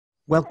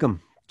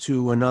Welcome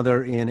to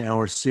another in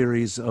our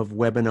series of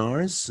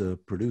webinars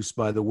produced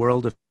by the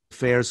World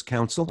Affairs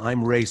Council.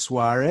 I'm Ray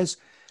Suarez.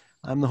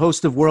 I'm the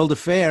host of World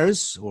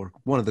Affairs, or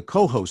one of the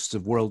co-hosts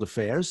of World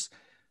Affairs,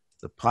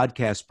 the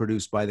podcast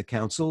produced by the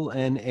Council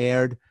and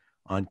aired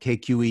on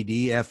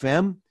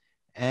KQED-FM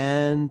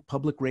and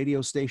public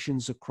radio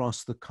stations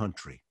across the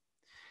country.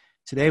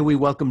 Today we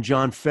welcome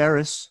John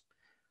Ferris,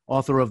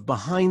 author of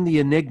Behind the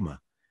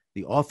Enigma,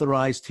 the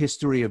authorized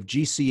history of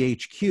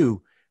GCHQ,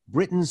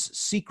 Britain's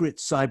secret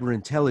cyber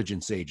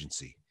intelligence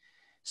agency.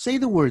 Say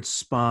the word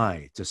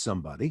spy to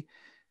somebody,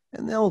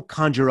 and they'll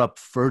conjure up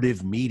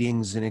furtive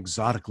meetings in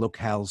exotic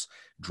locales,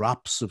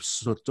 drops of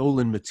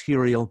stolen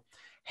material,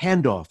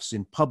 handoffs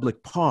in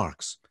public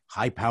parks,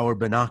 high-power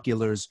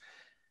binoculars,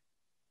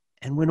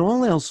 and when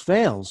all else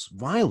fails,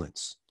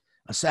 violence,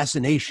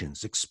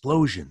 assassinations,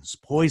 explosions,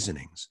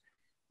 poisonings.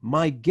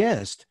 My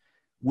guest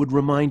would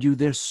remind you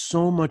there's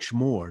so much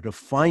more to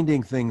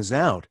finding things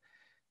out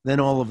than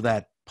all of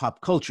that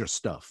pop culture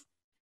stuff.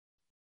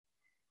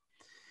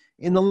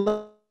 In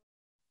the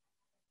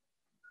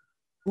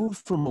move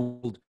from a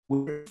world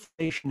where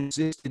information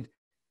existed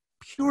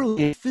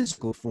purely in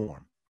physical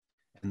form,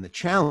 and the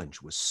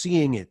challenge was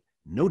seeing it,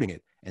 noting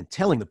it, and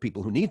telling the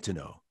people who need to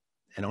know.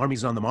 An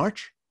army's on the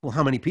march? Well,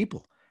 how many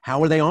people?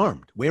 How are they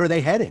armed? Where are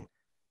they heading?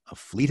 A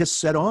fleet has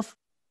set off?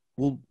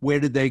 Well,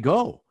 where did they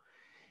go?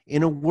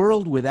 In a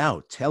world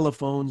without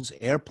telephones,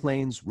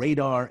 airplanes,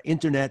 radar,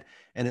 internet,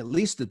 and at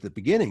least at the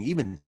beginning,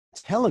 even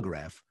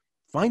telegraph,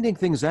 finding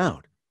things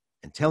out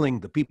and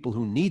telling the people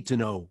who need to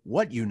know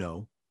what you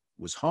know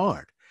was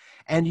hard.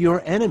 And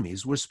your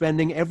enemies were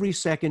spending every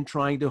second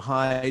trying to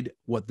hide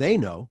what they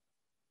know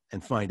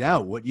and find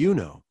out what you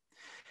know.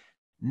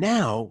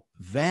 Now,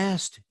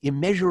 vast,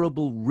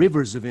 immeasurable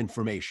rivers of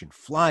information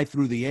fly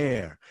through the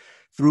air,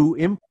 through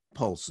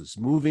impulses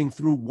moving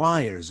through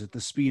wires at the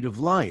speed of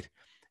light.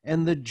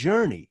 And the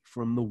journey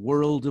from the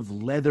world of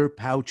leather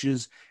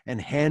pouches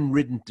and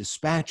handwritten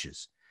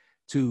dispatches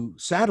to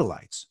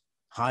satellites,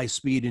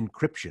 high-speed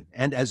encryption,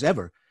 and as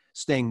ever,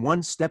 staying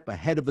one step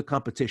ahead of the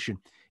competition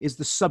is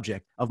the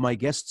subject of my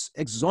guest's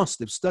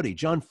exhaustive study.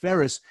 John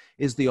Ferris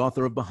is the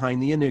author of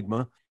Behind the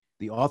Enigma,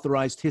 the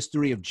authorized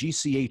history of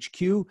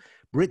GCHQ,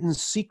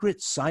 Britain's secret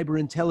cyber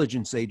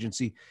intelligence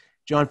agency.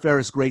 John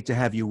Ferris, great to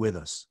have you with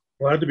us.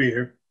 Glad to be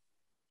here.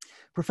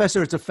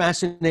 Professor, it's a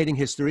fascinating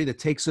history that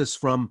takes us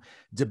from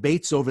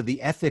debates over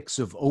the ethics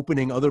of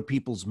opening other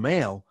people's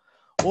mail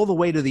all the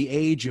way to the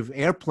age of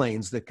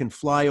airplanes that can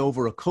fly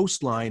over a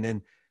coastline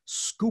and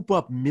scoop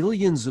up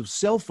millions of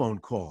cell phone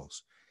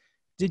calls.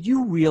 Did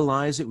you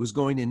realize it was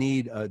going to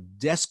need a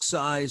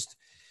desk-sized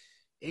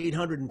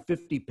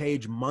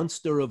 850-page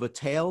monster of a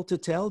tale to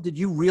tell? Did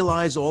you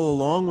realize all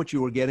along what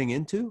you were getting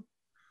into?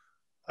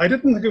 I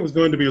didn't think it was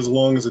going to be as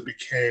long as it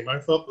became. I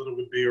thought that it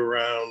would be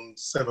around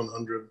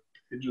 700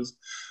 pages.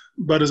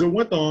 But as it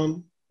went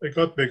on, it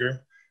got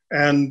bigger.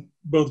 And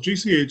both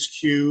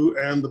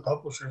GCHQ and the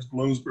publishers,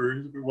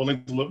 Bloomsbury, were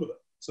willing to live with it.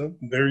 So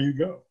there you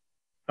go.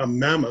 A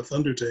mammoth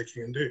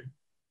undertaking indeed.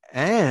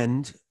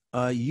 And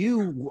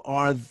you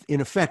are,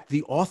 in effect,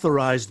 the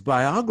authorized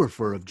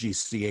biographer of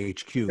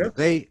GCHQ. Yes.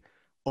 They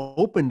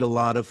opened a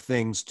lot of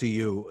things to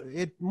you.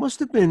 It must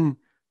have been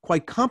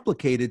quite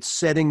complicated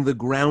setting the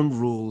ground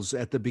rules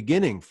at the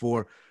beginning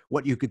for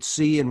what you could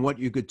see and what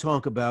you could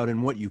talk about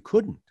and what you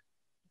couldn't.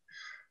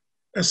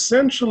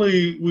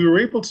 Essentially, we were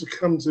able to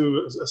come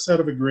to a set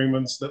of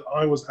agreements that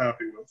I was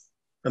happy with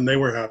and they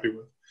were happy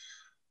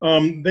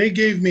with. They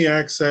gave me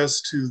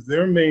access to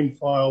their main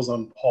files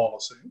on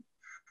policy,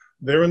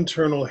 their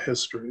internal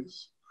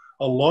histories,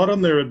 a lot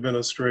on their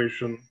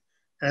administration,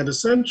 and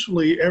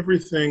essentially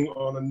everything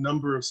on a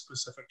number of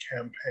specific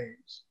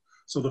campaigns.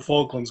 So the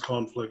Falklands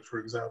conflict, for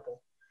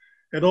example.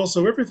 And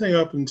also everything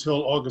up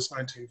until August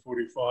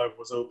 1945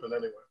 was open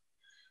anyway.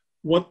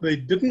 What they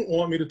didn't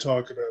want me to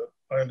talk about,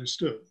 I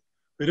understood.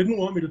 They didn't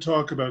want me to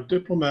talk about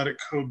diplomatic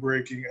code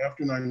breaking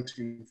after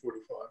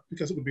 1945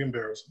 because it would be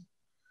embarrassing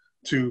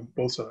to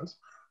both sides.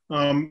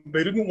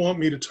 They didn't want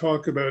me to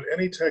talk about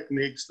any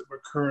techniques that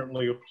were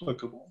currently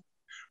applicable,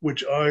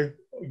 which I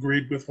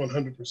agreed with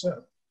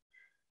 100%.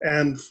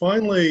 And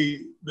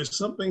finally, there's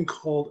something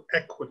called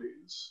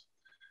equities.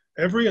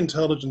 Every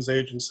intelligence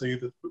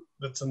agency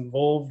that's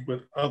involved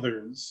with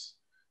others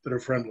that are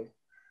friendly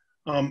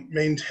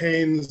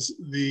maintains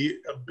the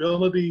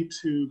ability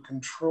to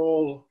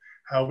control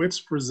how it's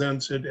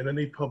presented in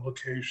any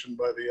publication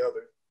by the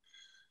other.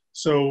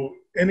 So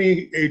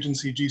any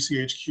agency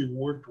GCHQ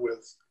worked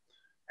with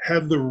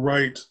had the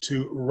right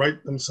to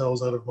write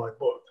themselves out of my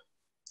book,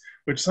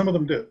 which some of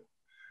them did.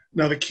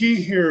 Now the key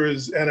here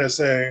is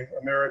NSA,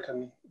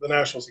 the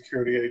National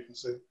Security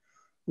Agency,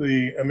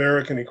 the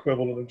American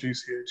equivalent of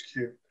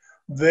GCHQ.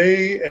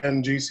 They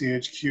and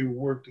GCHQ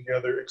work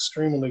together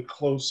extremely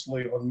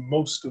closely on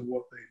most of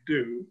what they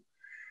do.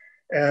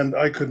 And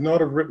I could not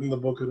have written the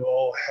book at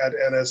all had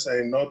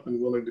NSA not been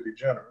willing to be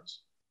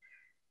generous.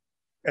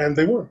 And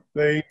they were.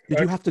 Did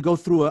you have to go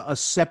through a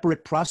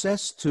separate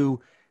process to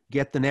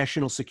get the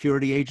National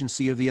Security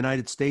Agency of the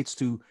United States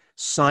to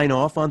sign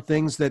off on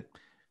things that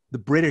the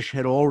British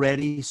had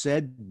already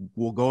said,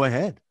 we'll go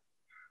ahead?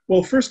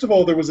 Well, first of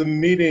all, there was a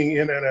meeting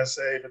in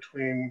NSA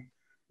between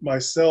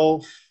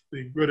myself,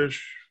 the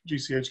British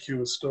GCHQ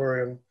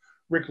historian,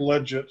 Rick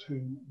Ledgett,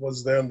 who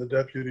was then the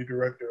deputy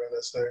director of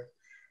NSA,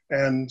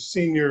 and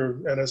senior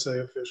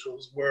NSA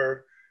officials,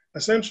 where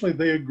essentially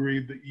they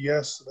agreed that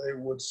yes, they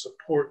would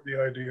support the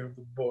idea of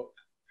the book.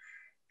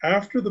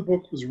 After the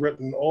book was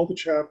written, all the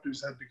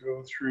chapters had to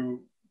go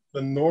through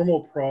the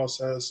normal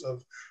process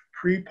of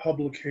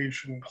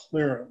pre-publication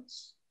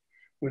clearance,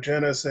 which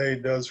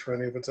NSA does for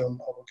any of its own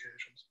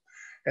publications.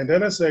 And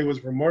NSA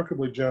was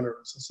remarkably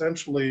generous.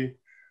 Essentially,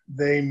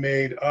 they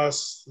made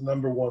us the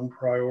 #1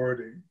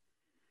 priority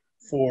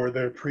for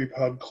their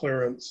pre-pub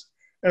clearance.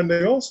 And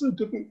they also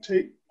didn't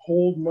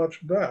hold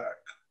much back.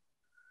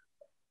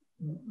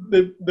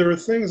 There are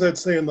things I'd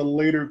say in the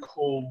later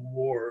Cold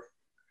War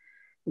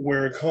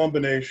where a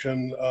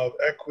combination of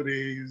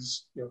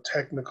equities,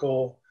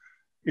 technical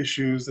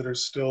issues that are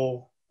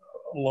still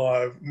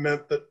alive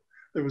meant that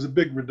there was a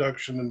big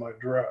reduction in my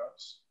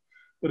drafts.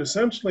 But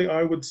essentially,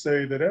 I would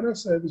say that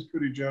NSA was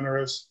pretty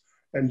generous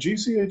and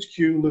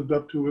GCHQ lived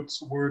up to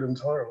its word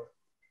entirely.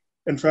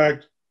 In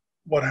fact,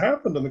 what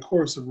happened in the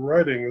course of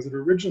writing is that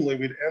originally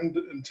we'd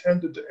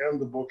intended to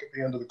end the book at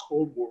the end of the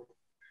Cold War.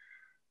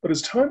 But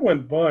as time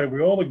went by,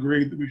 we all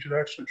agreed that we should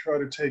actually try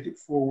to take it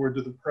forward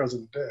to the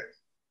present day.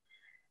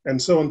 And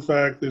so, in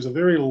fact, there's a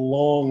very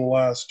long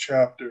last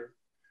chapter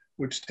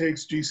which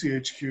takes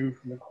GCHQ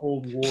from the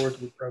Cold War to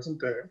the present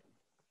day,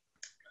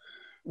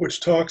 which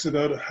talks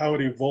about how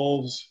it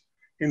evolves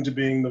into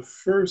being the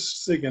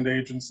first SIGINT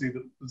agency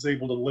that was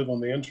able to live on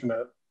the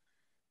internet,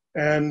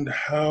 and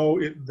how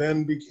it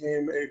then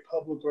became a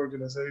public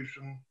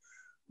organization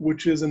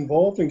which is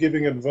involved in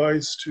giving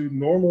advice to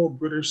normal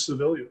British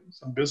civilians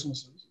and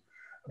businesses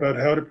about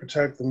how to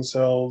protect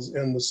themselves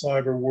in the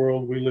cyber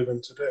world we live in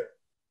today.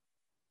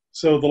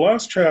 So the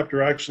last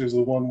chapter actually is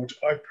the one which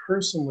I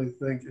personally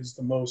think is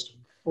the most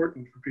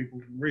important for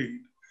people to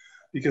read,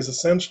 because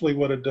essentially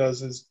what it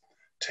does is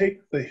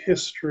take the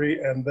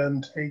history and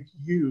then take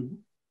you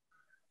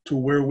to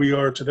where we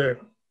are today.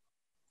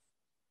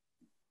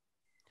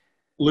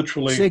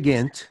 Literally.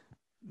 SIGINT,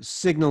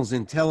 signals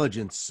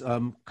intelligence,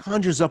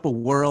 conjures up a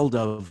world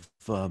of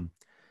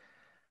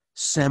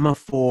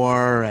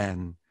semaphore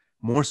and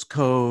Morse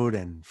code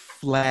and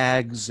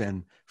flags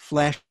and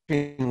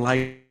flashing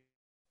light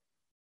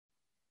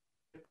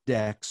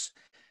decks,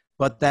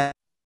 but that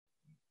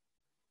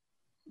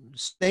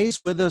stays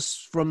with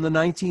us from the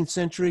 19th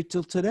century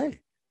till today.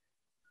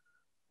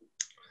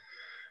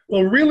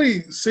 Well,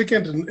 really,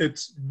 SIGINT in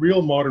its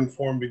real modern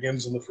form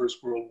begins in the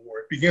First World War.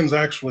 It begins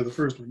actually the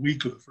first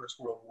week of the First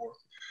World War,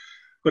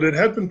 but it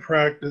had been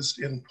practiced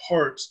in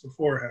parts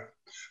beforehand.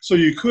 So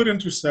you could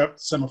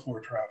intercept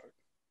semaphore traffic.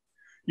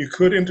 You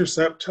could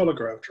intercept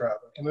telegraph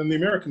traffic. And in the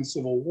American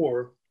Civil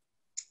War,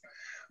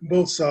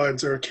 both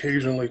sides are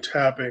occasionally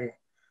tapping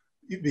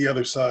the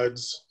other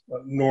side's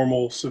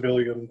normal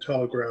civilian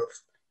telegraph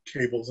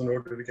cables in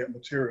order to get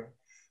material.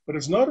 But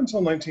it's not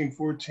until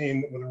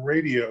 1914 that with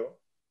radio,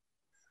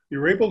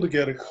 you're able to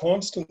get a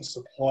constant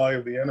supply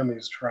of the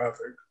enemy's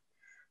traffic,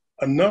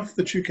 enough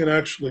that you can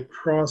actually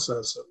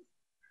process it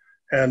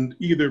and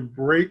either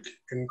break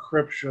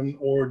encryption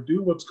or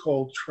do what's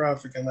called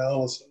traffic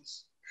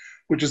analysis,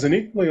 which is an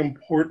equally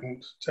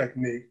important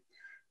technique,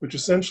 which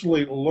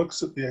essentially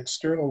looks at the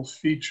external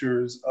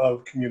features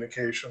of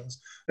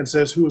communications and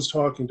says who is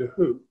talking to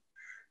who.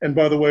 And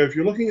by the way, if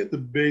you're looking at the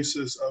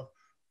basis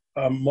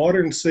of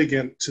modern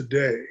SIGINT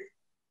today,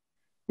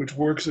 which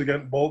works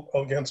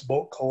against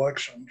bulk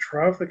collection,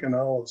 traffic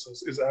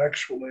analysis is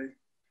actually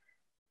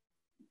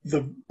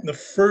the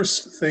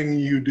first thing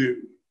you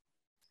do.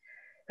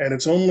 And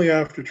it's only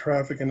after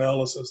traffic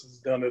analysis has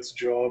done its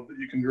job that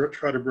you can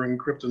try to bring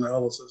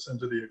cryptanalysis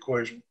into the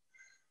equation.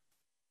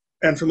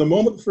 And from the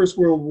moment the First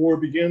World War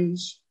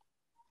begins,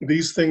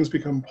 these things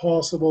become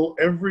possible.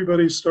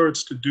 Everybody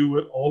starts to do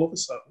it all of a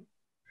sudden.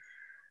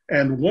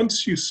 And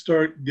once you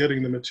start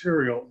getting the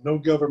material, no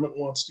government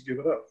wants to give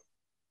it up,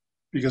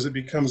 because it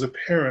becomes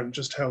apparent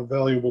just how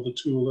valuable the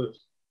tool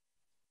is.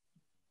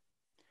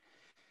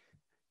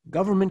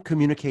 Government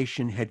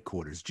Communication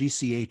Headquarters,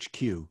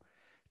 GCHQ,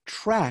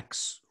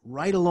 tracks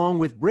right along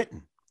with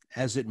Britain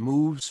as it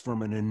moves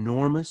from an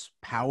enormous,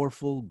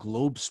 powerful,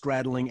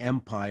 globe-straddling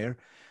empire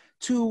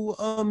to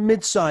a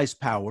mid-sized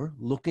power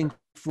looking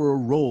for a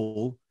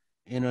role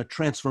in a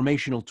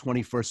transformational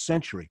 21st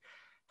century.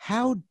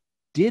 How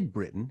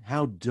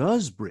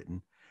does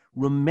Britain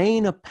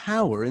remain a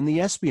power in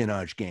the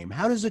espionage game?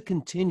 How does it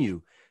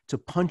continue to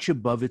punch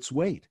above its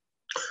weight?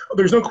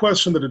 There's no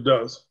question that it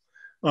does.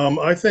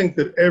 I think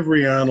that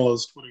every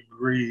analyst would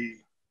agree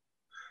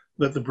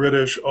that the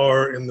British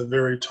are in the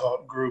very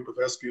top group of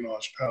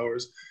espionage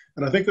powers.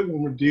 And I think that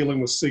when we're dealing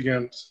with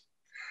SIGINT,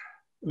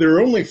 there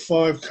are only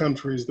 5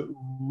 countries that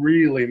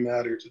really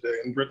matter today,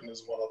 and Britain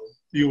is one of them.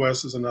 The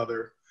US is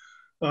another.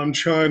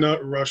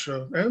 China,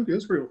 Russia, and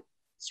Israel,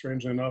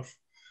 strangely enough,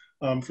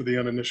 for the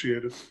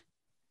uninitiated.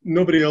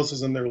 Nobody else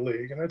is in their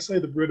league, and I'd say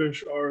the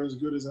British are as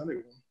good as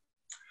anyone.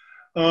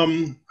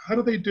 How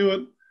do they do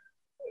it?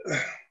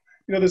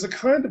 There's a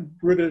kind of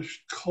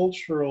British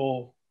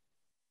cultural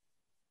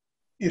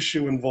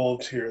issue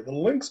involved here. The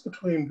links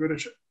between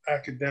British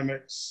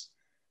academics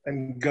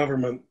and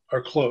government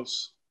are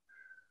close.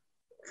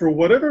 For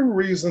whatever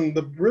reason,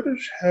 the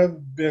British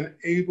have been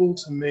able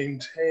to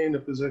maintain a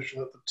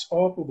position at the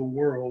top of the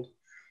world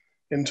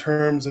in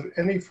terms of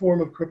any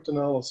form of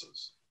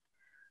cryptanalysis.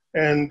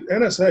 And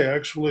NSA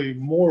actually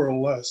more or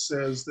less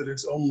says that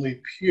it's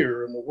only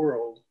peer in the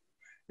world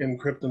in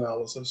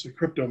cryptanalysis, or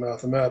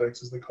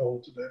cryptomathematics as they call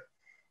it today,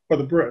 are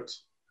the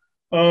Brits.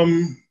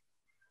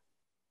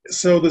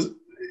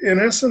 In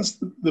essence,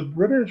 the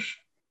British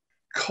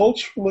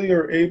culturally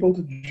are able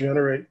to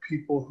generate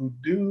people who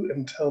do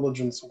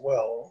intelligence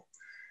well,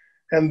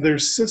 and their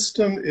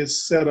system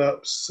is set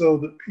up so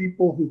that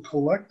people who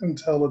collect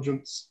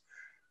intelligence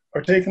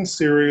are taken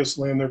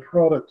seriously and their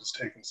product is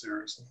taken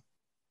seriously.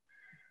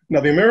 Now,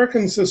 the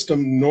American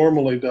system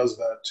normally does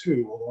that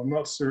too, although I'm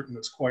not certain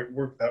it's quite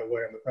worked that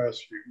way in the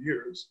past few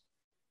years.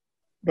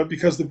 But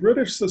because the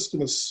British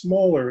system is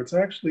smaller, it's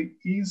actually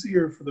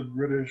easier for the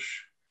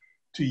British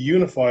to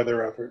unify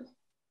their effort.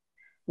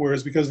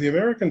 Whereas because the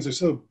Americans are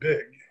so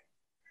big,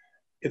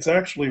 it's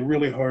actually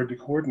really hard to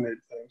coordinate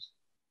things.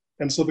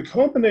 And so the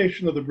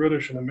combination of the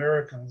British and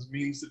Americans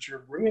means that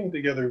you're bringing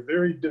together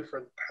very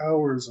different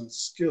powers and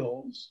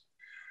skills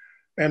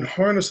and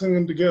harnessing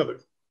them together.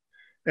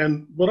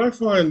 And what I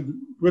find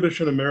British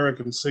and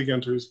American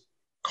SIGINTers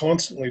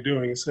constantly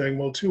doing is saying,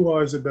 well, two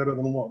eyes are better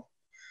than one.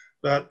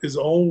 That is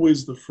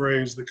always the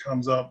phrase that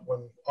comes up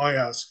when I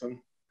ask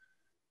them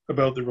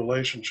about the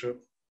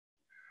relationship.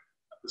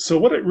 So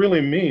what it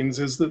really means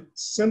is that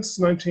since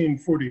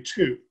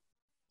 1942,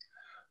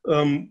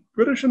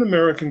 British and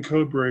American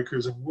code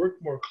breakers have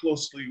worked more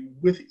closely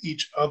with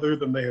each other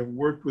than they have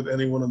worked with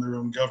anyone in their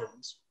own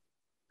governments.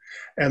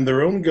 And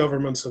their own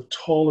governments have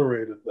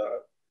tolerated that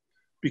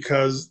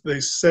because they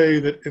say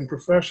that in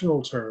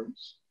professional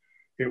terms,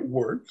 it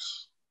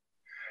works.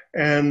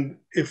 And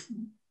if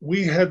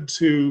we had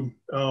to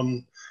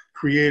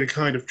create a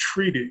kind of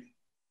treaty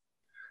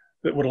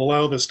that would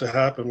allow this to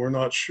happen, we're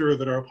not sure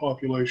that our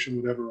population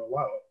would ever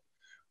allow it.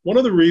 One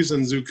of the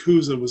reasons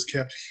Yakuza was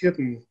kept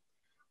hidden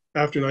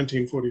after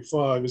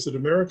 1945 is that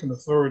American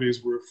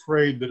authorities were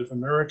afraid that if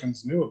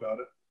Americans knew about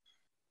it,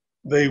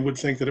 they would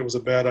think that it was a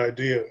bad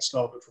idea and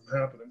stop it from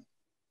happening.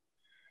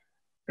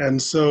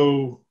 And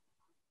so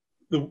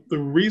the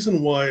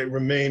reason why it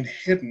remained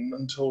hidden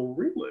until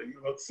really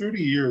about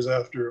 30 years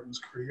after it was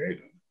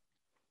created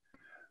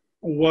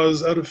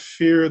was out of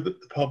fear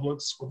that the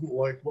publics wouldn't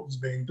like what was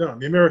being done.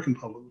 The American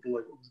public wouldn't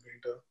like what was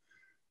being done.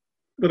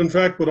 But in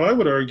fact, what I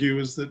would argue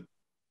is that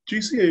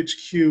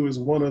GCHQ is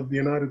one of the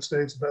United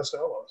States' best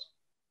allies.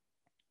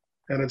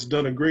 And it's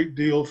done a great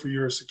deal for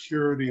your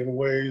security in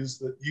ways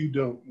that you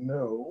don't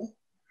know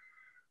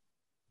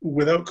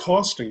without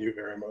costing you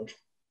very much.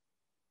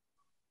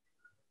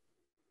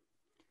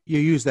 You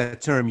use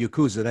that term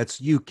Yakuza,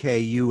 that's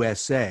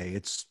UK-USA.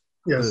 It's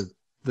yes.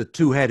 the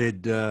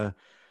two-headed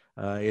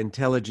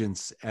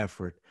intelligence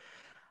effort.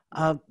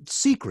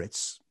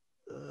 Secrets,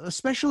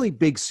 especially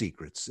big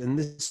secrets, and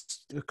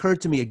this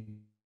occurred to me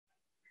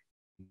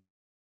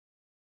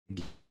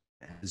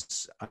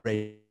as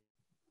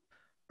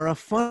are a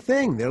fun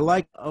thing. They're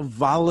like a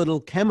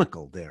volatile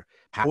chemical. They're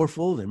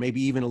powerful. They're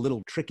maybe even a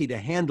little tricky to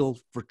handle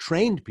for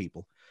trained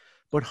people,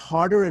 but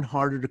harder and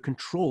harder to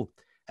control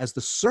as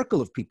the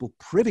circle of people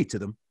privy to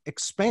them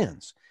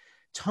expands.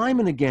 Time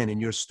and again in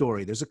your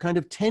story, there's a kind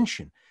of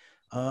tension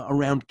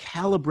around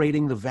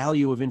calibrating the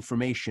value of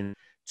information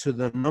to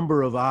the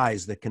number of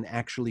eyes that can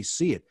actually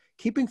see it.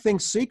 Keeping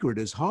things secret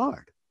is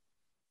hard.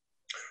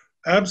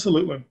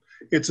 Absolutely.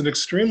 It's an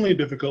extremely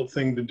difficult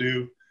thing to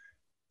do.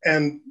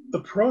 And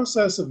the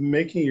process of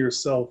making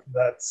yourself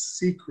that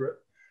secret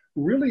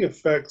really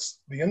affects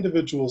the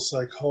individual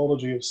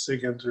psychology of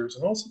SIGINTers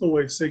and also the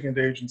way SIGINT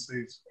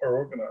agencies are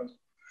organized.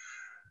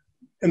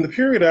 In the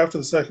period after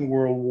the Second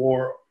World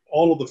War,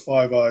 all of the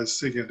Five Eyes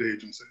SIGINT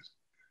agencies,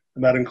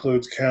 and that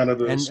includes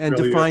Canada, and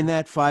define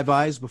that, Five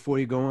Eyes, before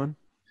you go on.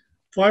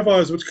 Five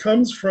Eyes, which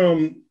comes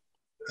from,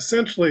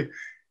 essentially,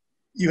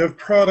 you have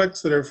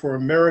products that are for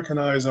American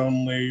eyes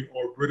only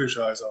or British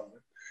eyes only.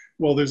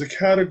 Well, there's a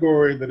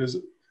category that is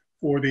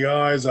for the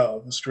eyes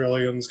of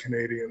Australians,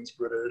 Canadians,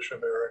 British,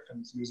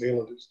 Americans, New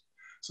Zealanders.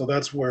 So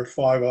that's where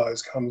Five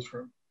Eyes comes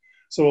from.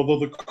 So although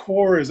the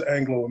core is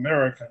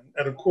Anglo-American,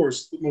 and of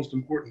course the most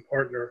important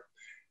partner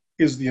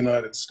is the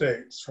United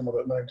States from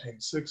about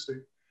 1960,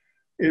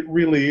 it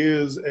really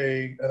is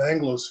an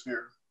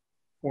Anglosphere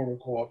form of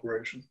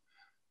cooperation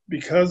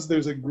because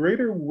there's a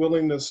greater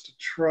willingness to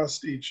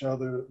trust each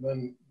other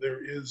than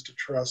there is to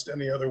trust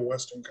any other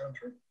Western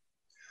country.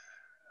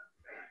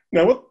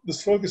 Now, what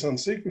this focus on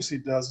secrecy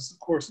does is, of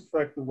course,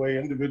 affect the way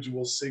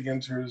individual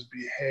SIGINTers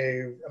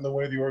behave and the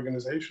way the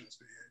organizations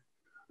behave.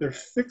 They're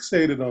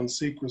fixated on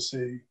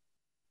secrecy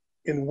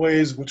in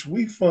ways which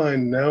we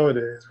find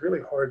nowadays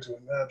really hard to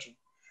imagine.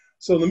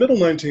 So in the middle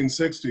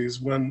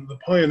 1960s, when the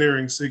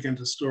pioneering SIGINT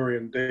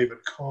historian David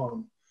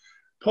Kahn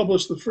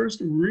published the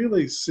first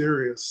really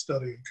serious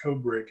study of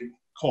code breaking,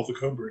 called the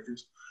Code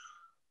Breakers.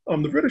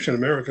 The British and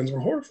Americans were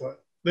horrified.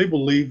 They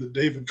believed that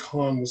David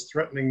Kahn was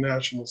threatening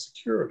national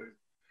security.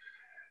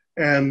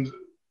 And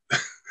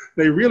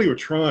they really were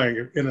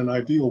trying, in an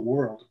ideal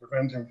world, to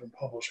prevent him from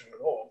publishing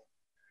at all.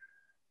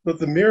 But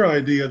the mere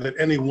idea that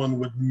anyone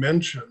would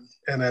mention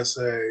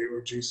NSA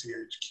or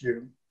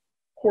GCHQ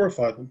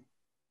horrified them.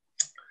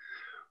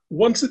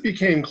 Once it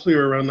became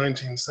clear around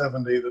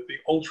 1970 that the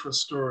Ultra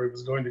story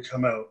was going to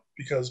come out,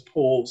 because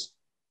Poles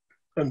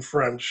and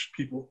French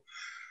people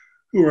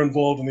who were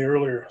involved in the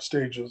earlier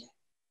stages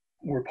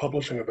were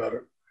publishing about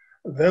it,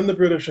 then the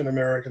British and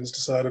Americans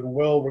decided,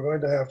 well, we're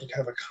going to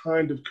have a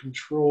kind of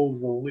controlled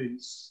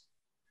release.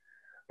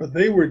 But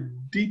they were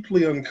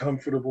deeply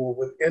uncomfortable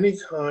with any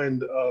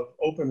kind of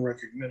open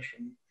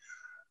recognition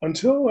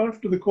until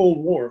after the Cold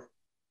War.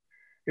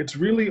 It's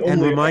really only—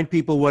 And remind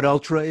people what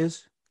Ultra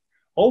is?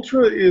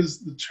 Ultra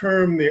is the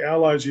term the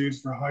Allies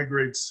used for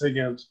high-grade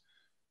SIGINT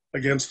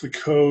against the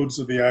codes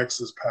of the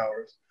Axis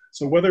powers.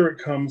 So whether it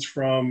comes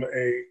from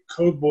a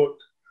code book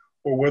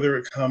or whether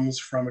it comes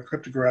from a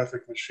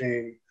cryptographic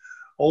machine,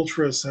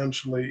 Ultra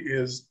essentially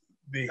is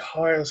the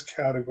highest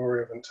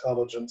category of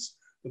intelligence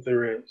that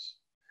there is.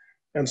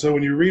 And so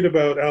when you read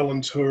about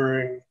Alan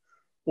Turing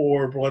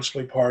or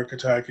Bletchley Park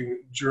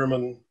attacking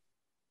German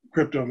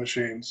crypto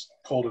machines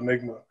called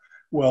Enigma,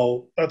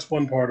 well, that's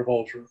one part of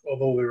Ultra,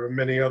 although there are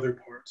many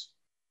other parts.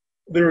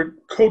 There are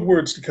code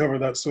words to cover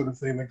that sort of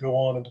thing that go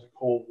on into the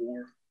Cold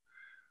War.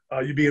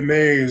 You'd be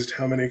amazed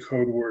how many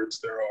code words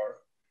there are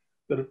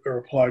that are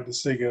applied to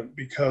SIGINT,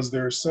 because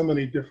there are so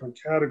many different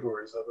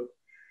categories of it.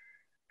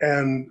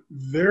 And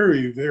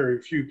very,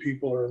 very few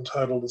people are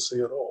entitled to see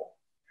it all.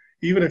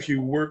 Even if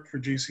you work for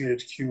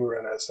GCHQ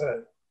or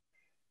NSA,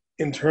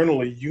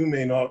 internally you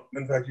may not,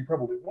 in fact, you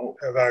probably won't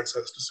have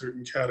access to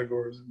certain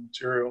categories of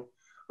material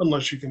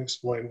unless you can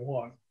explain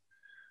why.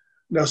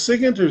 Now,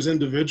 SIGINTers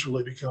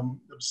individually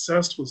become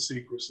obsessed with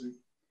secrecy.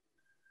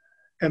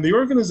 And the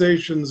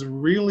organizations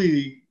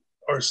really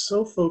are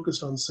so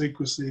focused on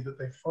secrecy that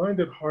they find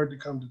it hard to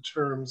come to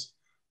terms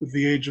with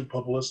the age of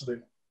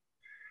publicity.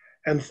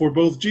 And for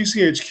both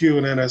GCHQ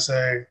and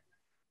NSA,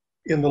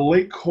 in the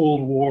late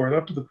Cold War and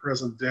up to the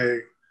present day,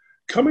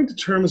 coming to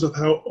terms with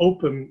how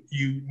open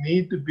you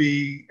need to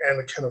be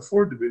and can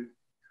afford to be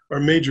are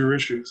major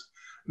issues.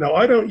 Now,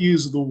 I don't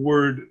use the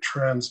word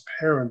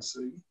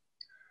transparency.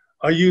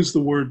 I use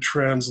the word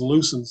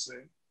translucency,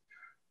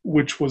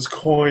 which was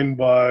coined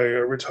by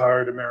a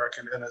retired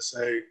American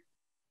NSA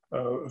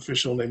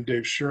official named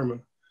Dave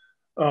Sherman,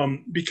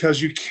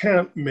 because you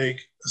can't make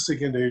a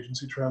SIGINT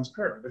agency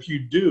transparent. If you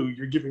do,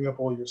 you're giving up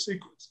all your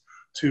secrets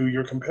to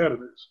your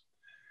competitors.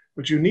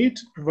 But you need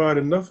to provide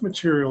enough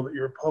material that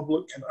your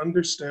public can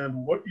understand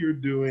what you're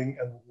doing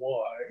and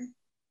why.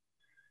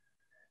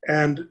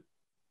 And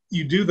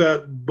you do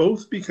that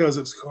both because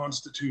it's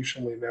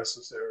constitutionally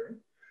necessary,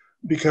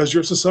 because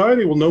your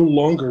society will no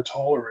longer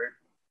tolerate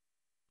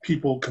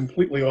people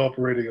completely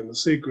operating in the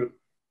secret.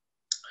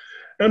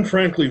 And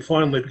frankly,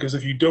 finally, because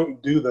if you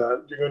don't do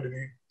that, you're going to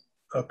be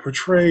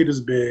portrayed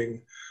as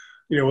being,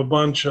 a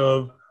bunch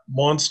of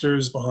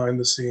monsters behind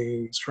the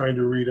scenes trying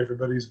to read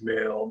everybody's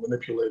mail,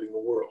 manipulating the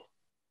world.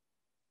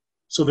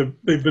 So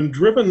they've been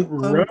driven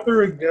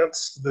rather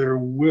against their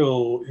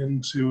will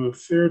into a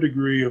fair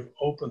degree of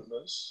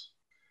openness.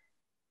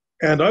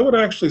 And I would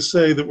actually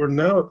say that we're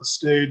now at the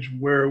stage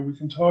where we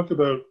can talk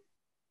about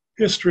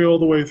history all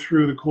the way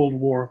through the Cold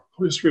War,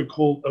 history of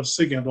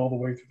SIGINT all the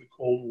way through the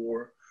Cold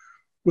War,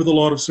 with a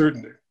lot of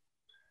certainty.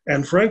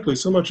 And frankly,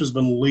 so much has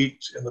been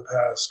leaked in the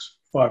past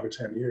 5 or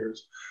 10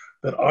 years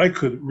that I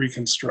could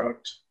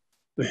reconstruct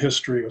the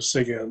history of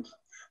SIGINT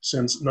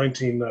since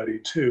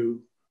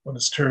 1992, when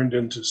it's turned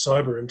into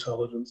cyber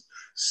intelligence,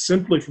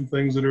 simply from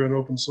things that are in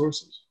open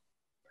sources.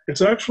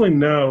 It's actually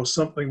now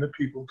something that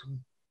people can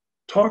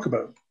talk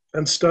about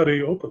and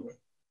study openly.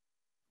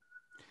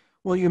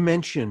 Well, you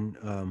mentioned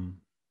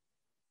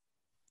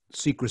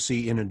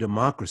secrecy in a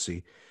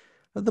democracy.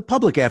 The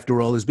public,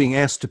 after all, is being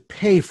asked to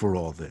pay for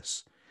all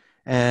this.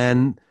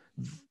 And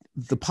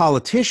the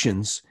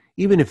politicians,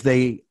 even if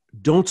they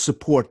don't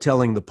support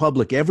telling the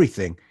public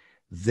everything,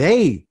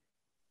 they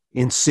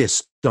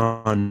insist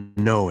on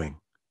knowing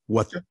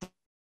what they're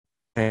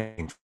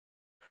paying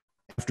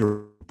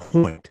after a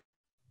point.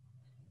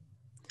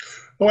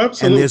 Oh,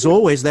 absolutely. And there's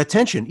always that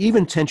tension,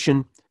 even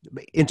tension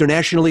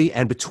internationally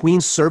and between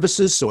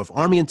services. So if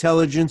Army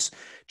intelligence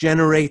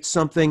generates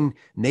something,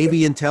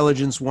 Navy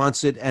intelligence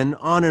wants it, and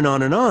on and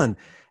on and on.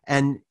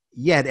 And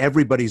yet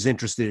everybody's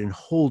interested in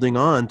holding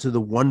on to the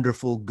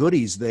wonderful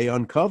goodies they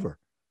uncover.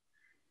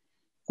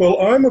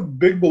 Well, I'm a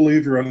big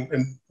believer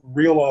in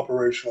real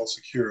operational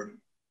security.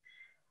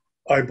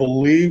 I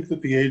believe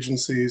that the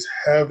agencies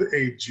have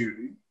a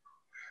duty,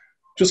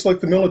 just like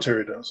the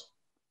military does.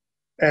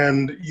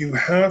 And you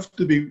have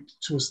to be,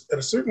 at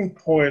a certain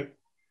point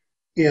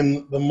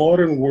in the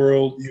modern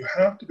world, you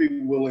have to be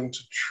willing to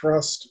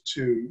trust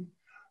to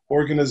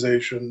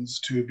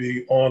organizations to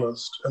be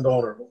honest and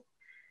honorable.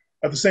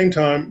 At the same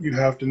time, you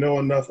have to know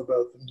enough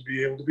about them to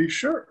be able to be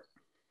sure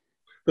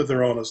that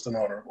they're honest and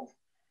honorable.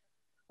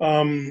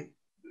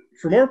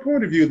 From our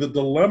point of view, the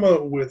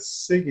dilemma with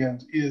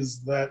SIGINT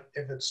is that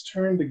if it's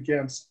turned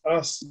against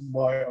us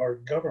by our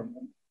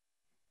government,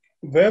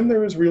 then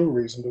there is real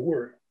reason to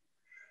worry.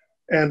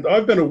 And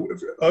I've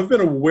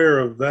been aware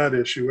of that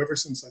issue ever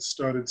since I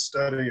started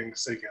studying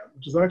SIGINT,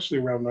 which is actually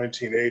around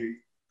 1980,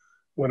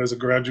 when as a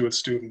graduate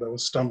student I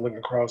was stumbling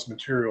across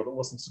material that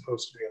wasn't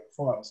supposed to be in the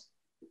files.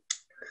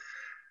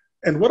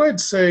 And what I'd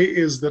say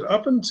is that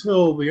up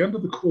until the end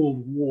of the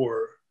Cold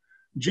War,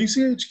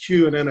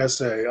 GCHQ and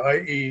NSA,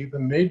 i.e. the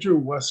major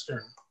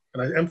Western,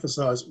 and I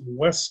emphasize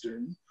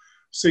Western,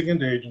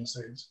 SIGINT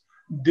agencies,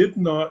 did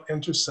not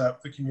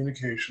intercept the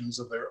communications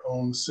of their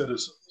own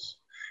citizens.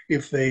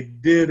 If they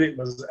did, it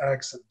was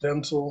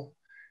accidental,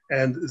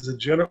 and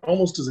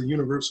almost as a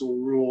universal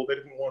rule, they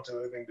didn't want to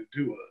have anything to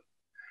do with it.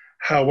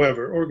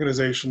 However,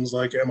 organizations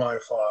like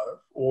MI5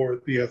 or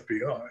the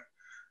FBI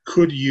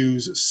could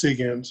use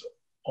SIGINT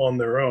on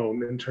their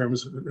own in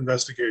terms of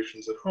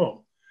investigations at home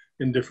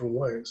in different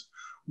ways.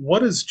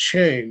 What has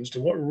changed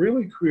and what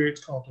really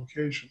creates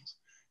complications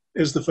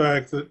is the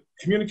fact that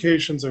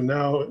communications are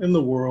now in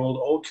the world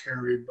all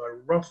carried by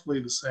roughly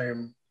the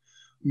same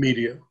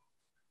media.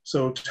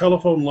 So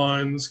telephone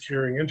lines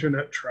carrying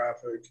internet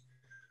traffic,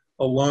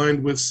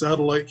 aligned with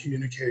satellite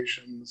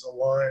communications,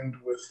 aligned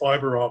with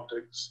fiber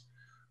optics.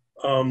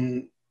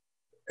 And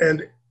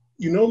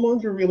you no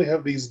longer really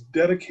have these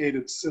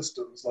dedicated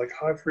systems like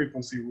high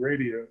frequency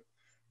radio,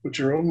 which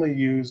are only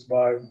used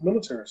by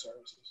military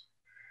services.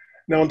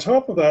 Now, on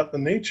top of that, the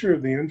nature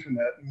of the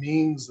internet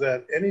means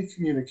that any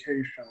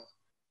communication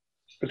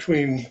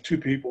between two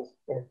people,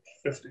 or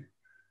 50,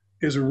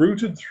 is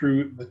routed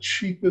through the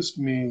cheapest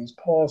means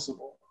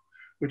possible,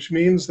 which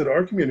means that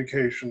our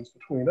communications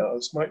between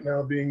us might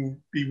now be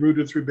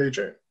routed through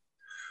Beijing.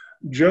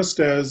 Just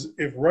as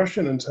if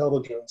Russian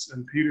intelligence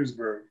in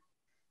Petersburg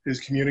is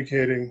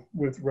communicating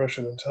with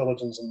Russian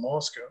intelligence in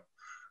Moscow,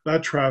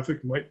 that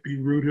traffic might be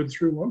routed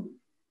through London.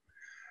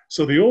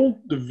 So the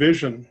old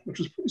division, which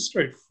was pretty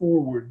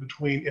straightforward,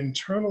 between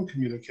internal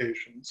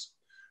communications,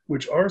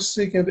 which our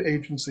SIGINT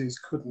agencies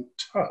couldn't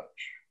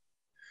touch,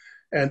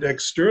 and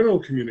external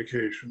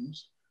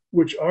communications,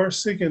 which our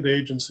SIGINT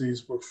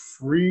agencies were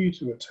free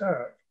to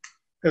attack,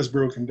 has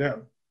broken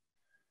down.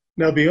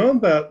 Now,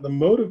 beyond that, the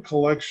mode of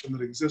collection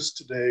that exists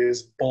today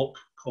is bulk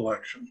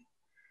collection.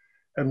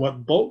 And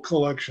what bulk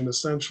collection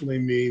essentially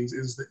means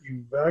is that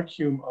you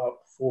vacuum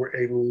up for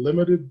a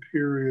limited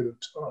period of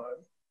time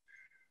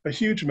a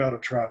huge amount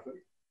of traffic.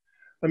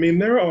 I mean,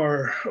 there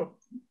are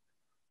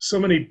so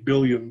many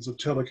billions of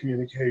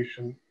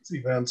telecommunications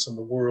events in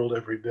the world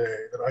every day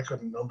that I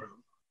couldn't number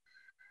them.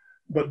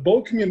 But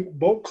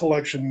bulk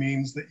collection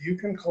means that you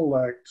can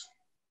collect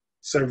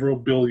several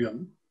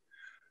billion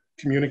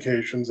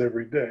communications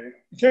every day.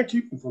 You can't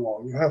keep them for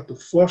long. You have to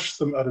flush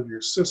them out of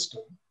your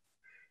system,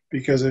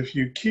 because if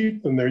you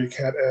keep them there, you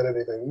can't add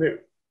anything new.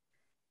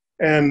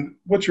 And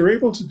what you're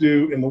able to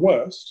do in the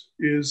West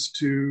is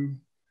to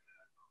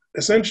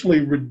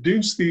essentially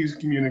reduce these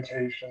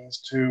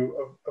communications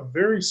to a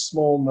very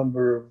small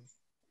number of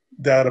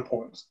data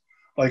points,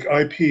 like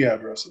IP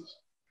addresses.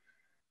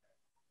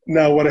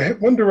 Now, what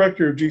one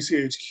director of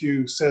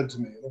GCHQ said to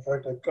me, in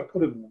fact, I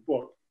put it in the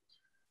book,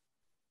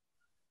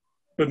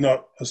 but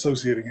not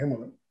associating him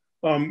with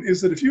it, is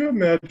that if you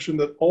imagine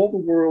that all the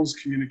world's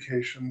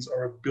communications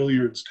are a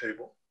billiards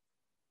table,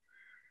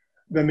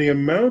 then the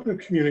amount of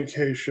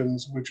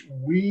communications which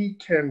we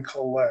can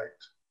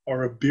collect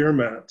are a beer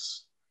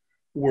mat's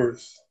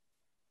worth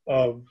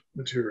of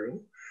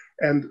material.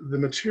 And the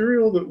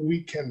material that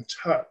we can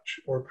touch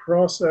or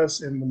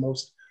process in the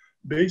most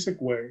basic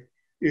way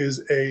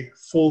is a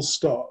full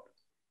stop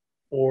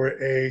or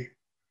a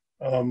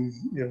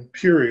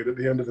period at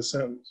the end of a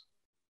sentence.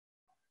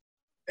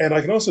 And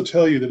I can also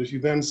tell you that if you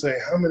then say,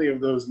 how many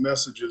of those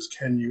messages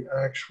can you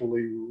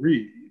actually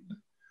read?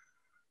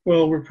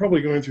 Well, we're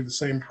probably going through the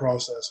same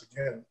process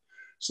again.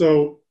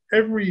 So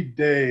every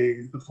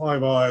day, the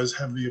Five Eyes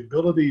have the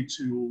ability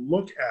to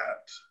look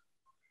at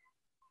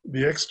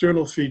the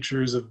external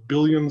features of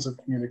billions of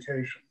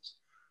communications.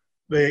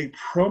 They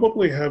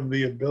probably have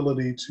the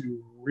ability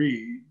to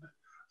read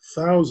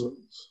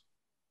thousands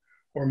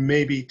or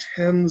maybe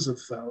tens of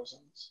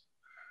thousands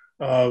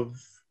of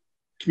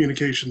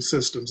communication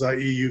systems,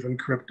 i.e. you've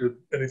encrypted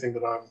anything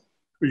that or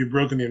you've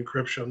broken the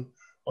encryption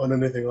on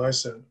anything I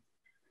send.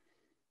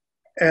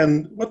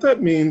 And what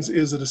that means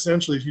is that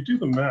essentially, if you do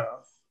the math,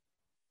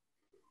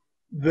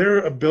 their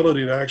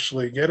ability to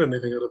actually get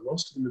anything out of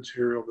most of the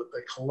material that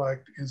they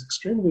collect is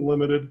extremely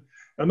limited.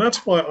 And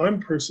that's why I'm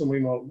personally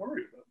not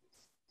worried about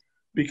it.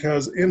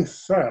 Because in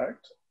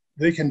fact,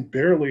 they can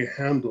barely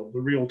handle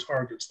the real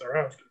targets they're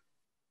after.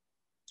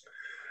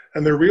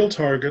 And their real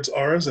targets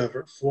are, as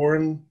ever,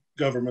 foreign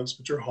governments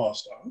which are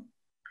hostile,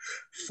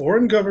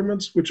 foreign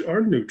governments which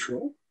are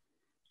neutral,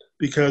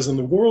 because in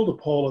the world of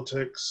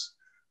politics,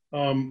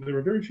 there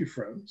are very few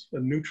friends,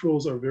 and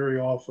neutrals are very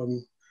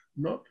often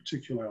not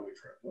particularly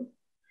friendly.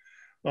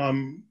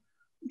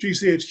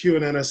 GCHQ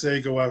and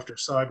NSA go after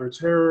cyber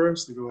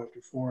terrorists, they go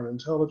after foreign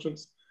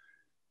intelligence.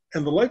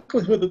 And the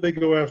likelihood that they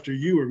go after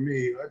you or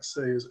me, I'd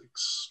say, is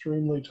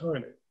extremely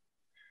tiny.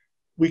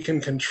 We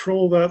can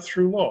control that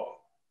through law.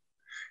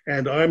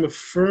 And I'm a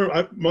firm,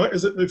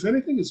 if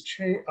anything has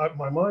changed,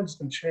 my mind's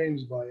been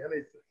changed by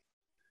anything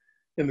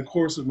in the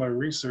course of my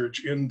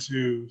research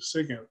into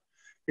SIGINT,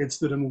 it's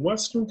that in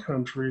Western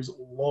countries,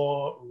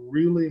 law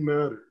really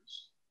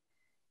matters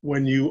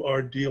when you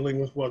are dealing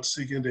with what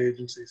SIGINT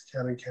agencies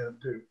can and can't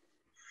do.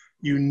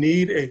 You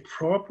need a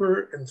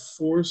proper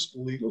enforced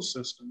legal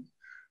system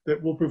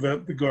that will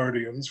prevent the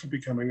guardians from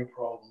becoming a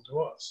problem to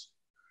us.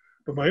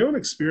 But my own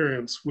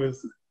experience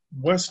with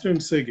Western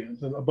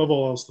SIGINT, and above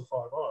all else the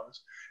Five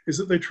Eyes, is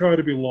that they try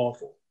to be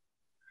lawful,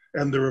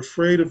 and they're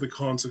afraid of the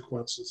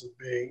consequences of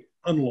being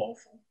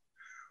unlawful.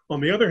 On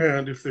the other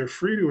hand, if they're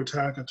free to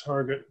attack a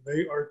target,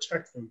 they are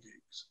techno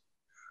geeks.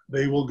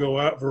 They will go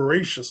out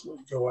voraciously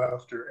go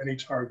after any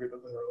target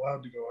that they're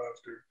allowed to go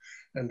after.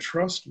 And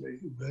trust me,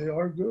 they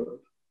are good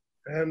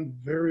and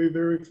very,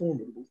 very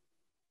formidable.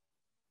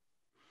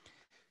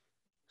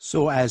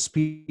 So as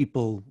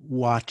people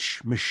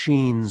watch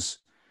machines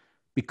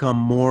become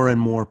more and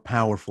more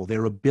powerful,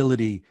 their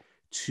ability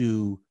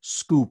to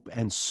scoop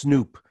and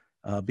snoop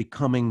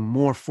becoming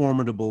more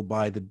formidable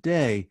by the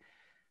day,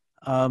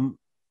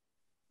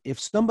 if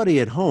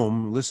somebody at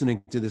home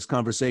listening to this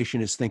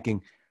conversation is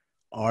thinking,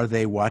 are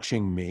they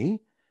watching me?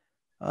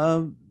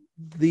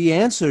 The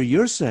answer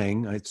you're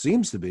saying, it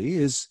seems to be,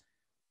 is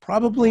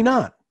probably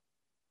not.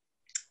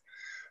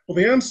 Well,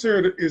 the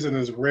answer is an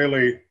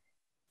Israeli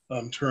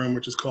term,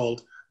 which is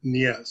called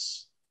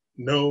yes,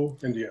 no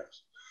and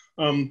yes.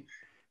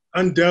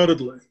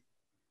 Undoubtedly,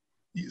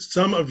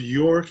 some of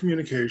your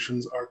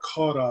communications are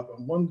caught up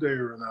on one day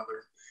or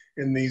another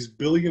in these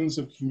billions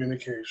of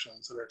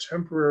communications that are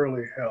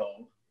temporarily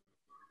held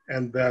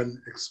and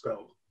then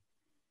expelled.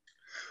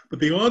 But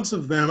the odds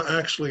of them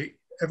actually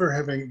ever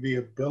having the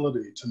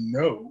ability to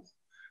know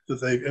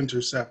that they've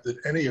intercepted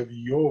any of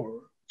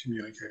your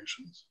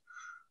communications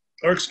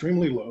are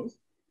extremely low.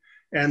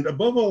 And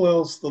above all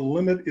else, the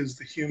limit is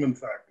the human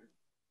factor.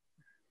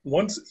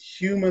 Once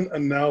human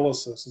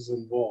analysis is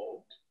involved,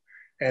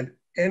 and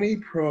any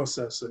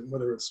processing,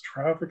 whether it's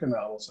traffic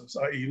analysis,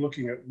 i.e.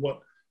 looking at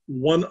what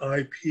one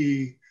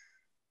IP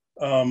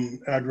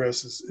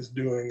address is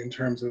doing in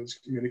terms of its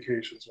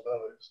communications with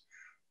others,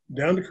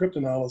 down to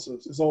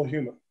cryptanalysis, is all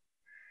human.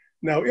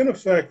 Now, in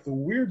effect, the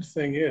weird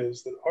thing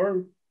is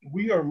that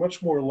we are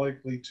much more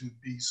likely to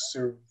be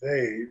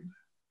surveyed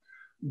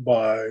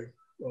by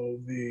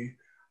the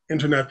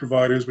internet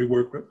providers we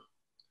work with.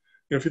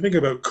 You know, if you think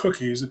about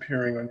cookies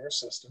appearing on your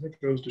system, it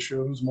goes to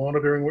show who's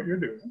monitoring what you're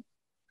doing.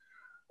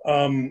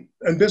 And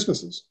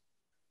businesses.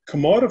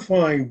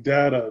 Commodifying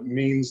data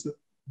means that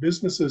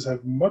businesses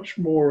have much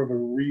more of a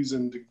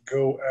reason to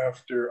go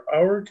after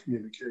our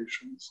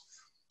communications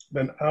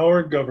than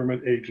our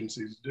government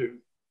agencies do,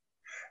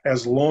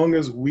 as long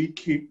as we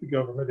keep the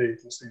government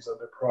agencies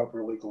under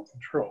proper legal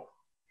control.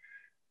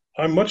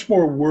 I'm much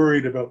more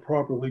worried about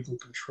proper legal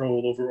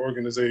control over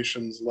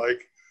organizations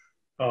like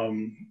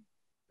FBI,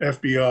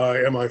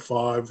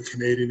 MI5, the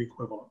Canadian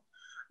equivalent,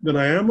 than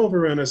I am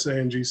over NSA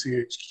and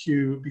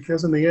GCHQ,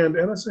 because in the end,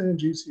 NSA and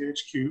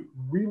GCHQ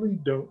really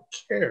don't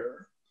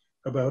care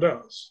about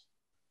us,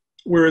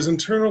 whereas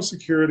internal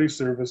security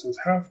services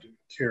have to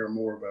care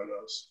more about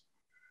us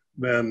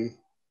than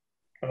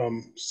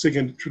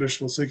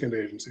traditional SIGINT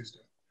agencies do.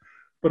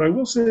 But I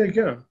will say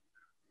again,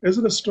 as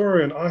an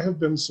historian, I have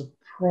been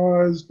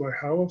surprised by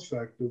how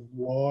effective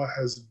law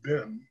has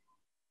been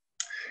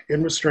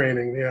in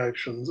restraining the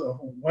actions of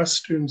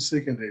Western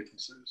SIGINT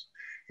agencies.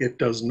 It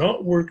does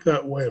not work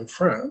that way in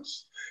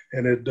France,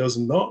 and it does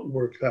not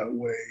work that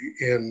way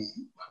in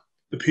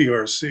the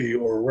PRC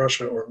or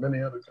Russia or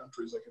many other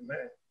countries I can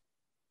name.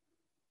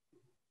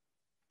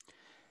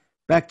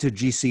 Back to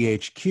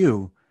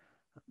GCHQ,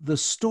 the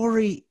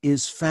story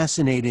is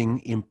fascinating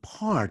in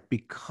part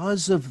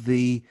because of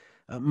the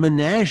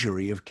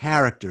menagerie of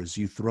characters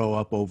you throw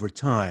up over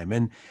time.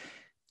 And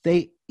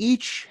they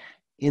each,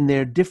 in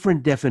their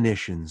different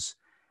definitions,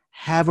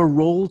 have a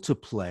role to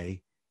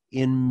play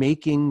in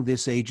making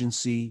this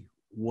agency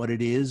what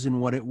it is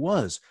and what it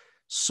was.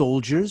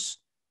 Soldiers,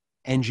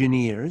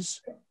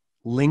 engineers,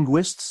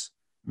 linguists,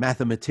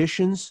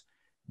 mathematicians,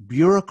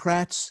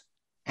 bureaucrats,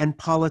 and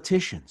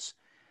politicians.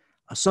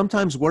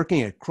 Sometimes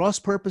working at cross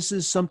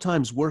purposes,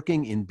 sometimes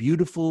working in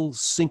beautiful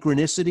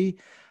synchronicity,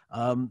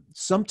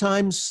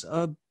 sometimes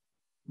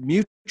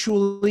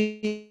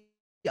mutually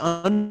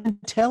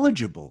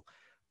unintelligible,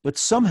 but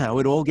somehow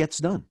it all gets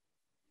done.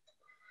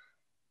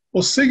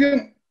 Well,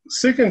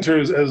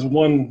 SIGINTers, as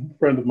one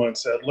friend of mine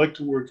said, like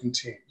to work in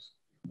teams.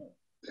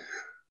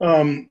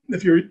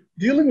 If you're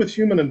dealing with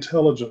human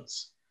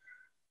intelligence,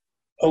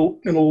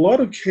 in a lot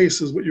of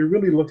cases, what you're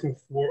really looking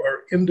for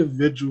are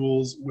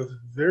individuals with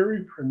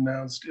very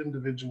pronounced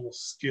individual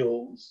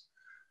skills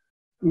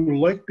who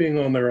like being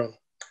on their own.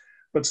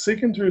 But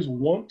SIGINTers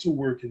want to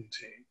work in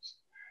teams.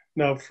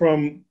 Now,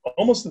 from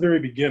almost the very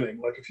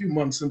beginning, like a few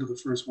months into the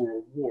First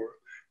World War,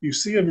 you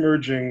see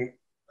emerging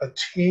a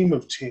team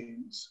of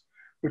teams,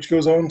 which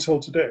goes on until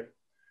today.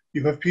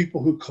 You have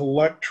people who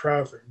collect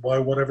traffic by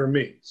whatever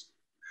means,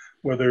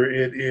 whether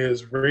it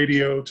is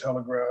radio,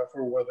 telegraph,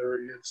 or whether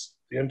it's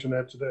the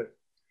internet today.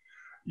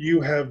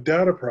 You have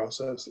data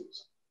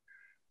processors,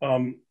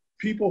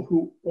 people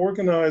who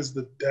organize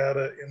the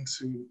data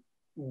into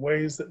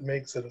ways that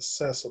makes it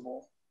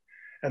accessible.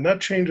 And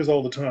that changes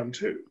all the time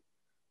too.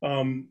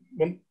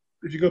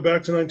 If you go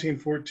back to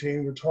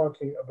 1914, we're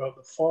talking about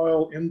the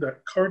file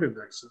index, card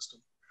index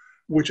system,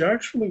 which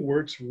actually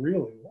works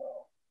really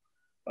well.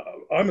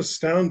 I'm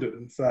astounded,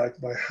 in fact,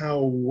 by how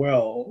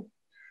well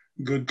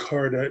good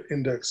card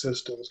index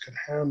systems can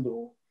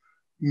handle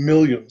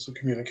millions of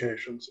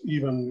communications,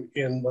 even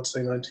in, let's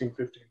say,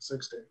 1915,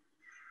 16.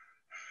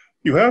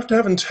 You have to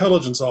have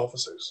intelligence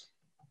officers,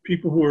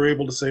 people who are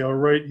able to say, all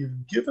right,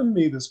 you've given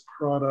me this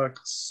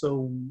product,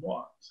 so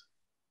what?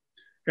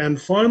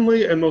 And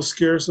finally, and most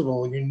scarce of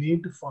all, you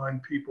need to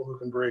find people who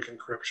can break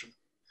encryption.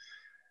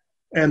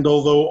 And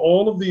although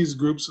all of these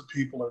groups of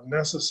people are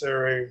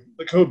necessary,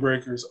 the code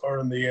breakers are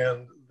in the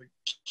end the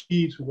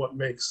key to what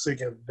makes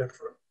SIGINT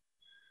different.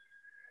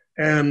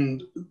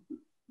 And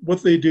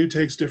what they do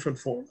takes different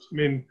forms. I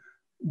mean,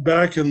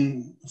 back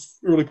in the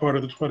early part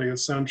of the 20th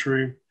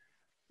century,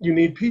 you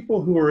need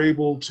people who are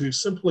able to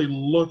simply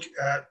look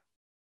at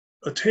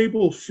a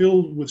table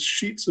filled with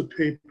sheets of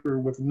paper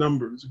with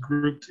numbers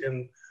grouped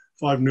in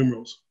 5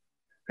 numerals.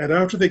 And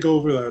after they go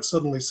over that,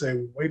 suddenly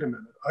say, wait a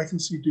minute, I can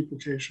see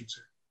duplications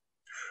here.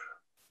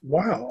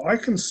 Wow, I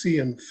can see,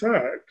 in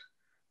fact,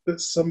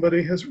 that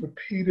somebody has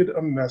repeated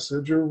a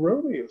message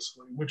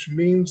erroneously, which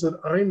means that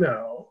I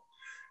now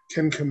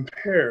can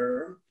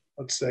compare,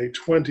 let's say,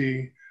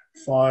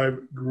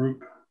 25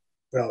 group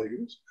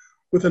values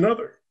with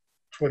another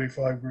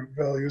 25 group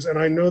values, and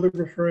I know they're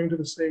referring to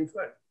the same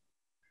thing.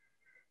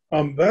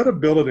 That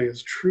ability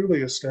is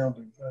truly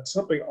astounding. That's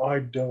something I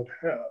don't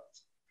have.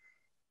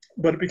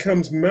 But it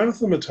becomes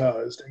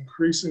mathematized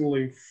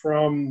increasingly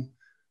from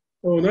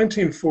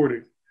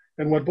 1940.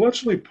 And what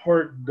Bletchley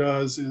Park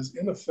does is,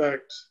 in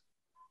effect,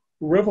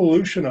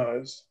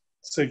 revolutionize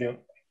SIGINT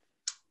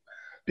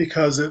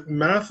because it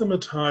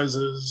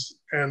mathematizes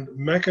and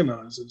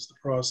mechanizes the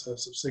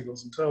process of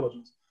signals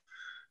intelligence.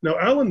 Now,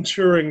 Alan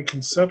Turing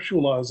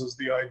conceptualizes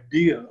the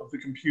idea of the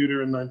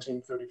computer in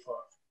 1935.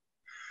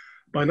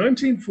 By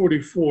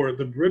 1944,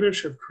 the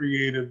British have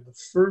created the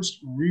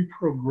first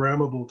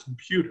reprogrammable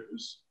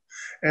computers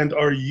and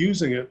are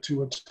using it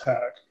to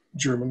attack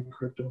German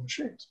crypto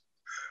machines.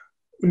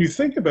 When you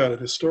think about it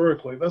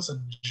historically, that's a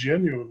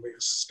genuinely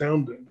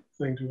astounding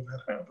thing to have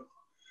had happen.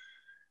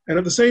 And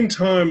at the same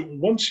time,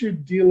 once you're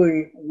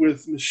dealing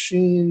with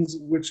machines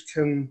which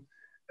can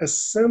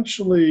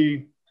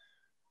essentially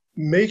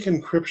make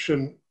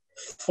encryption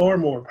far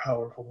more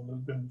powerful than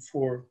it's been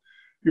before,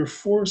 you're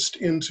forced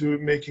into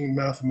making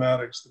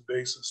mathematics the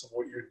basis of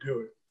what you're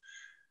doing.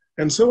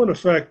 And so, in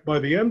effect, by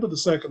the end of the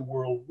Second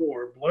World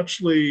War,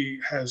 Bletchley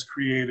has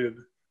created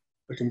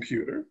the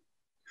computer,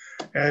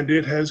 and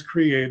it has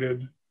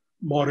created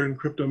modern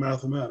crypto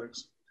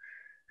mathematics.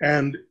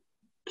 And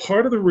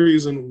part of the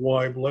reason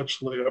why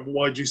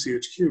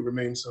GCHQ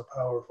remains so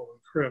powerful in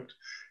crypt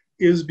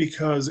is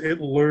because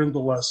it learned the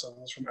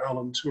lessons from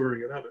Alan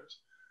Turing and others.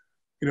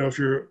 You know, if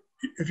you're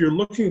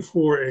looking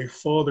for a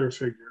father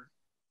figure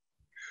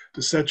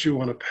to set you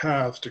on a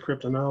path to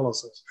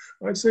cryptanalysis,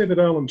 I'd say that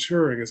Alan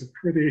Turing is a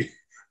pretty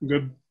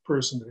good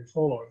person to be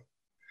following.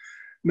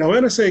 Now,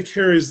 NSA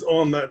carries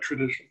on that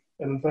tradition.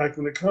 And in fact,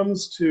 when it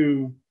comes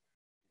to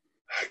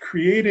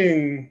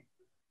creating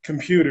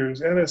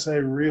computers,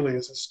 NSA really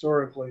is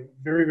historically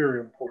very,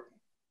 very important.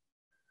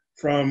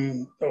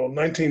 From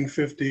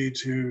 1950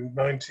 to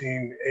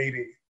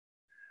 1980,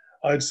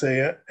 I'd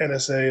say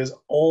NSA is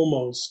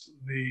almost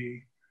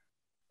the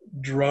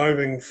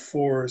driving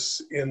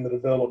force in the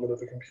development of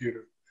the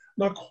computer.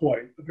 Not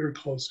quite, but very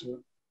close to it.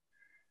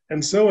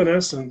 And so, in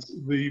essence,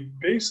 the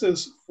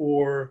basis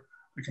for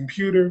the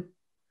computer,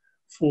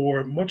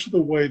 for much of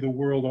the way the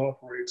world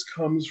operates,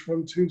 comes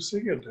from 2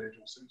 SIGINT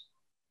agencies.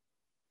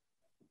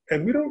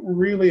 And we don't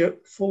really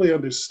fully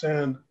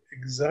understand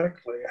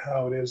exactly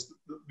how it is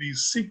that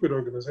these secret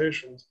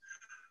organizations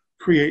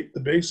create the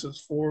basis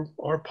for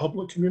our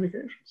public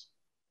communications.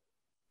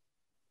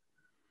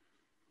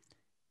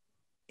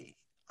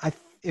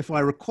 If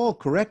I recall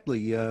correctly,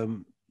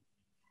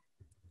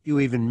 you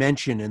even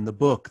mention in the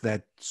book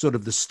that sort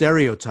of the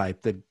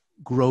stereotype that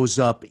grows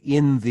up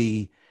in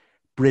the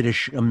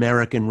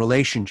British-American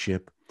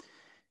relationship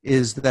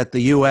is that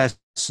the U.S.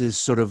 is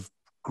sort of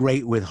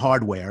great with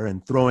hardware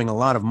and throwing a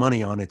lot of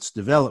money on its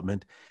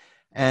development,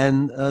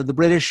 and the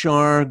British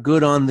are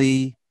good on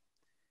the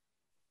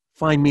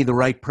find me the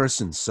right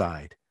person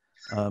side,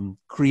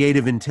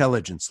 creative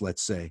intelligence,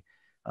 let's say,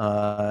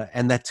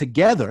 and that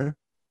together,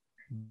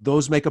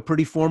 those make a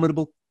pretty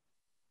formidable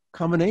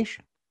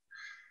combination.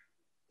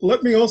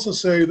 Let me also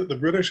say that the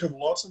British have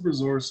lots of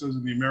resources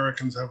and the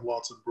Americans have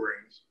lots of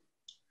brains.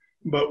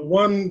 But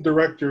one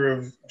director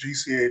of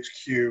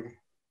GCHQ,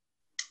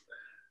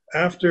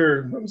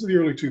 after, that was in the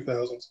early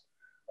 2000s,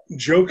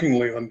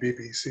 jokingly on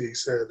BBC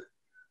said,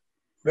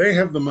 they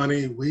have the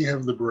money, we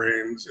have the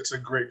brains, it's a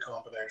great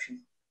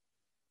combination.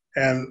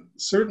 And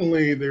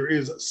certainly there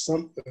is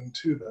something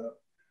to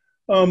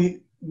that.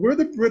 Where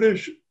the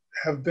British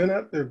have been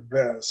at their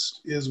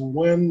best is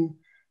when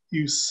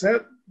you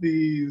set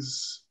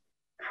these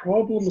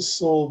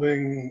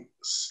problem-solving,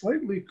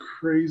 slightly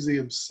crazy,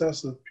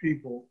 obsessive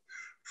people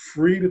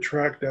free to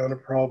track down a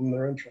problem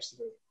they're interested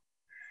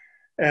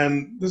in.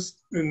 And this,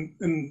 in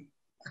the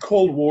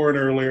Cold War and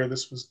earlier,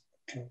 this was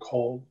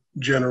called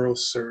general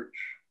search.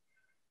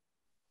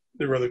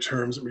 There were other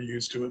terms that were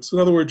used to it. So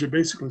in other words, you're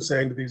basically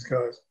saying to these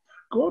guys,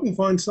 go out and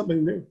find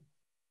something new.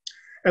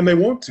 And they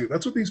want to.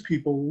 That's what these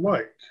people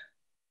like.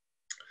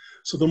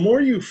 So the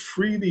more you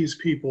free these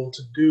people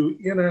to do,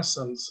 in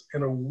essence,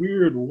 in a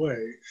weird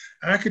way,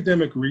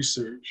 academic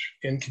research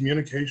in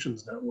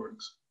communications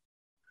networks,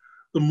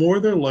 the more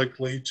they're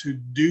likely to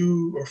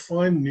do or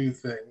find new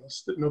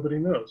things that nobody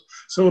knows.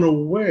 So in a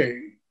way,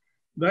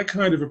 that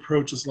kind of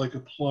approach is like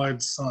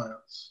applied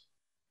science.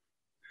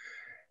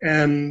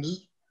 And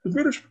the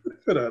British are pretty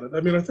good at it.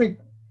 I mean, I think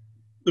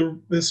the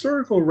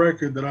historical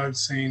record that I've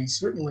seen,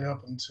 certainly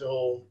up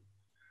until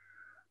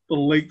the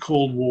late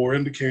Cold War,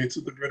 indicates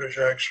that the British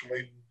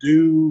actually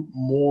do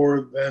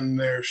more than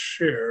their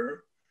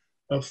share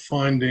of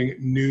finding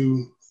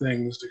new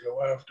things to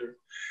go after.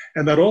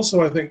 And that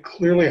also, I think,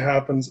 clearly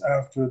happens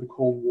after the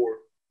Cold War.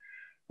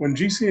 When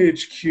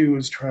GCHQ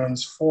is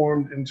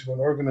transformed into an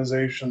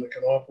organization that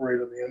can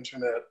operate on the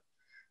internet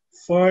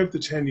 5 to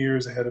 10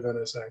 years ahead of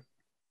NSA.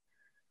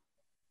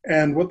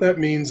 And what that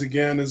means,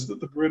 again, is that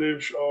the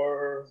British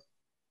are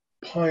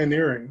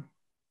pioneering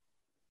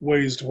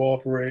ways to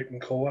operate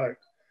and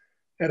collect.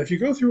 And if you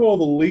go through all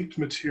the leaked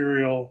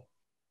material,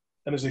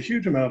 and there's a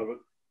huge amount of it,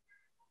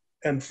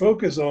 and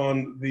focus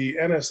on the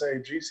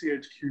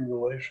NSA-GCHQ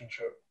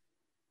relationship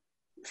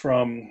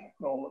from,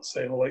 well, let's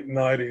say the late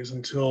 90s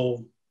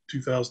until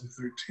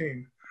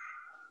 2013,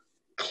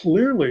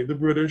 clearly the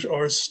British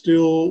are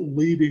still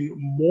leading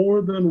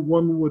more than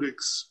one would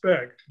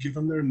expect,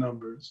 given their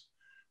numbers,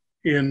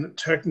 in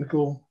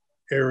technical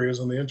areas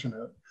on the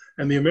internet.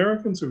 And the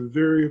Americans are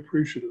very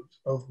appreciative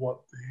of what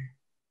the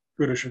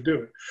British are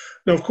doing.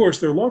 Now, of course,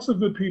 there are lots of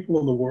good people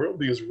in the world.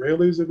 The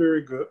Israelis are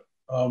very good.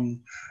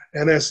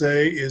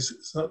 NSA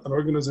is an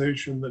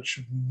organization that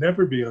should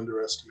never be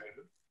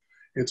underestimated.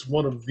 It's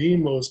one of the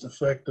most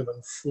effective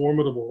and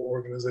formidable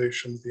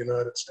organizations the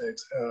United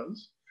States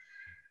has.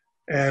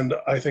 And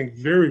I think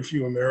very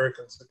few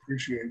Americans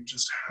appreciate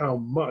just how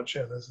much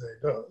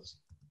NSA does.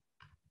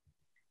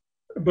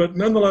 But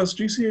nonetheless,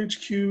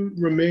 GCHQ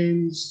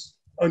remains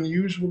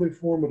unusually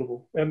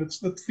formidable. And it's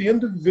the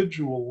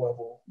individual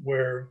level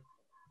where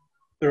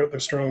they're at their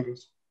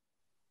strongest.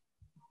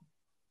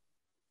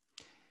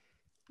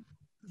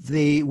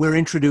 We're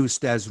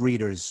introduced as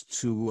readers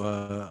to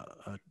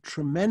a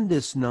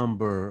tremendous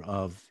number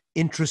of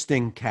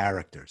interesting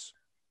characters.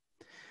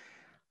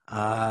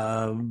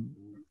 Tinkerers,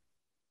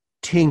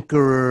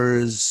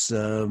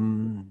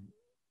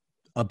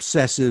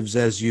 obsessives,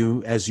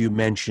 as you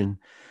mentioned,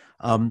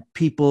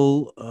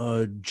 people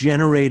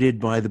generated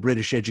by the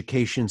British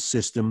education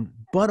system,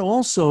 but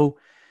also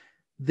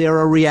there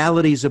are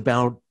realities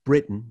about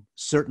Britain,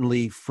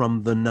 certainly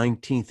from the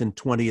 19th and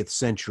 20th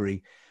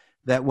century,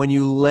 that when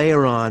you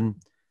layer on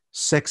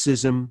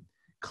sexism,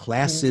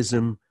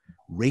 classism,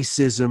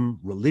 racism,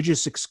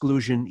 religious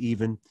exclusion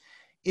even,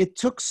 it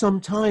took some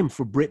time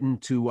for Britain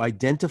to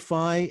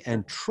identify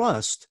and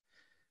trust,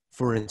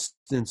 for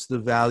instance, the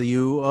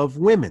value of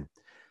women,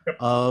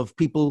 of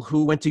people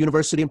who went to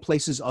university in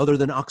places other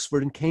than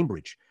Oxford and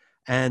Cambridge,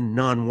 and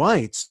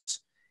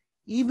non-whites,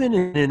 even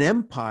in an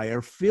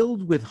empire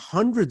filled with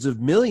hundreds of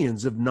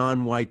millions of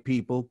non-white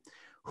people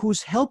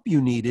whose help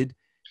you needed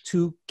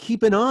to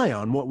keep an eye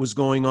on what was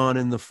going on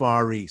in the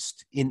Far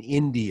East, in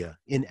India,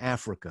 in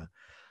Africa.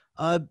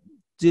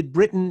 Did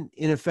Britain,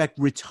 in effect,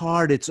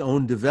 retard its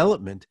own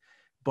development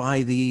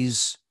by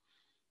these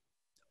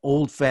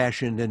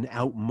old-fashioned and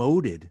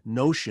outmoded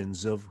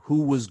notions of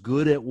who was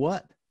good at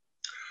what?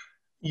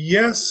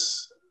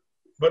 Yes,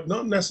 but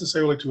not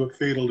necessarily to a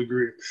fatal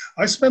degree.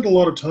 I spent a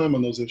lot of time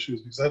on those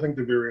issues because I think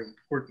they're very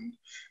important.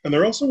 And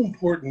they're also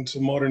important to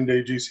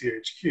modern-day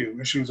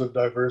GCHQ, issues of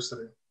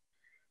diversity.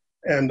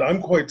 And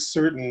I'm quite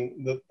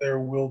certain that there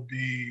will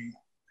be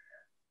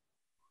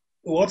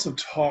lots of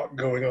talk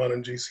going on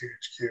in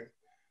GCHQ,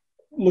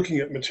 looking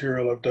at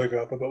material I've dug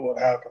up about what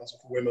happens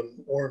with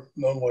women or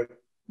non-white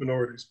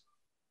minorities.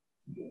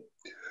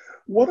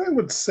 What I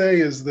would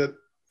say is that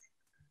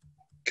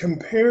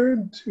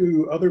compared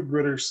to other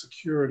British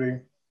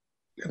security,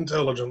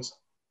 intelligence,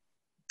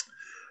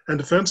 and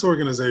defense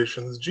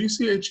organizations,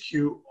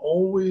 GCHQ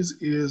always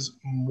is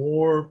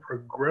more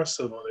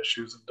progressive on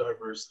issues of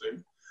diversity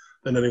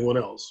than anyone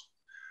else.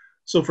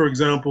 So for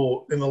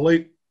example, in the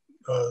late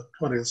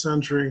 20th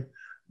century,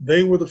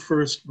 they were the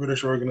first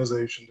British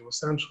organization to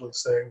essentially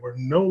say, we're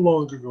no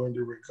longer going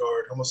to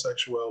regard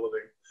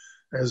homosexuality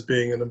as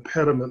being an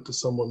impediment to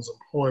someone's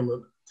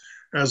employment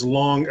as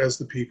long as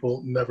the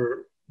people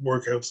never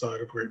work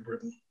outside of Great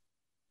Britain.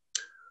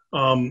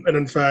 And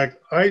in fact,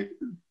 the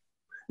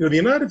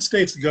United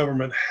States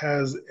government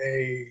has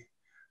a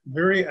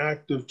very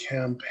active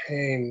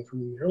campaign from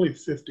the early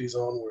 50s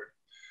onward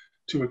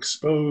to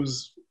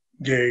expose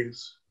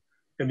gays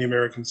in the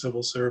American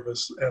civil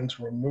service and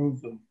to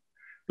remove them.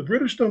 The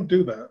British don't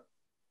do that.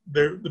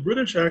 The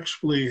British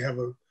actually have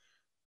a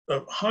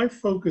high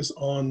focus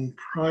on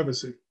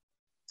privacy.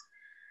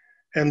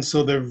 And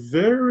so they're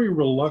very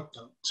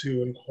reluctant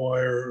to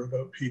inquire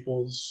about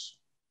people's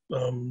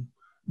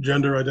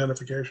gender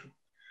identification.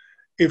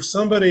 If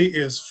somebody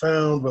is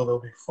found, well, they'll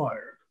be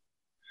fired.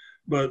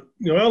 But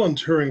Alan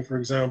Turing, for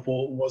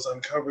example, was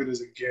uncovered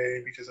as a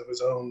gay because of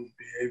his own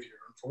behavior,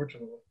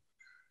 unfortunately,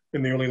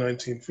 in the early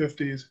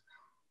 1950s.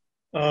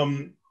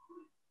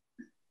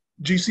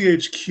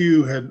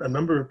 GCHQ had a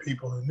number of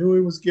people who knew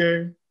he was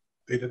gay.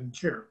 They didn't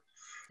care.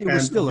 It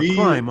was still a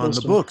crime on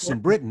the books in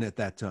Britain at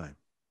that time.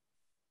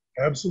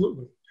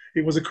 Absolutely.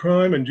 It was a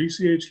crime, and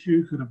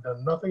GCHQ could have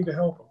done nothing to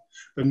help him.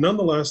 But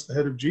nonetheless, the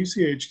head of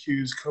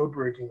GCHQ's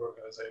code-breaking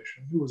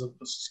organization, who was a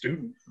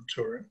student of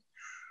Turing,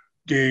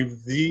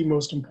 gave the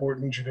most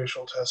important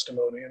judicial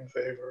testimony in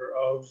favor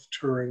of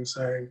Turing,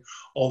 saying,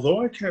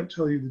 although I can't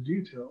tell you the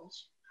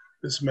details,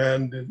 this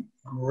man did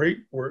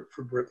great work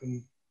for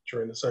Britain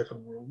during the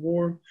Second World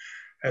War,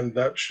 and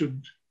that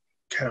should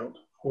count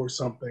for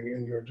something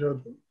in your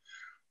judgment.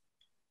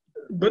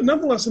 But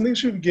nonetheless, in the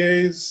issue of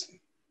gays,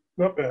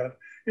 not bad.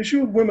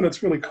 Issue of women,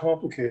 it's really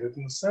complicated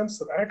in the sense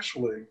that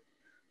actually,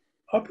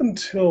 up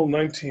until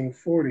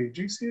 1940,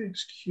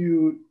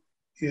 GCHQ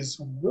is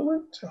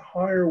willing to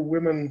hire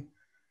women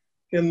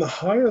in the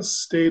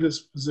highest status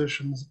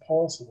positions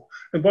possible.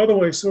 And by the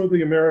way, so are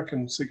the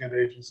American SIGINT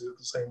agency at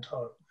the same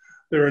time.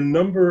 There are a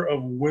number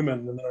of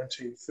women in the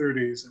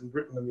 1930s in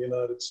Britain and the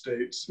United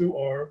States who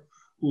are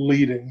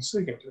leading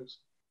SIGINTers.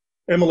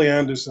 Emily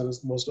Anderson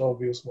is the most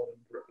obvious one in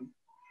Britain,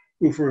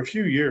 who for a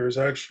few years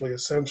actually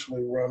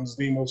essentially runs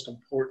the most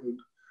important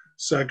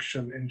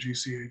section in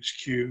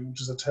GCHQ,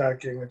 which is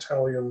attacking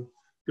Italian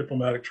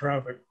diplomatic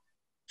traffic.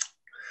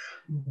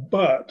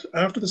 But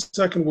after the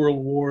Second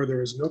World War,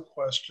 there is no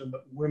question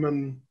that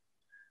women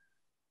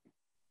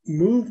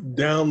moved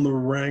down the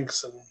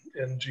ranks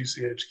in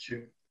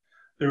GCHQ.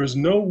 There is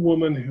no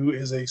woman who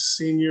is a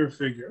senior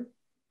figure.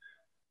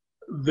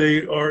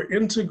 They are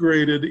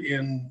integrated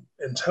in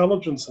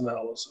intelligence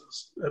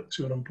analysis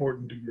to an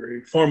important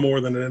degree, far more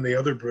than in any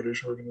other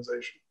British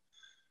organization.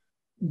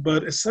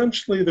 But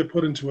essentially, they're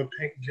put into a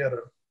pink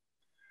ghetto.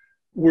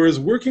 Whereas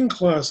working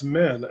class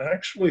men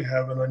actually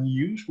have an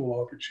unusual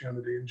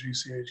opportunity in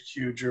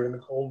GCHQ during the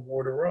Cold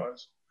War to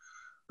rise.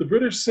 The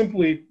British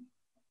simply,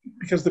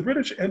 because the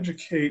British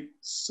educate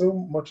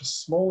so much a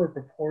smaller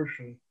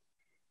proportion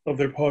of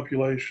their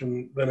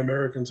population than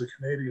Americans or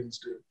Canadians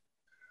do,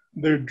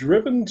 they're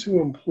driven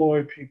to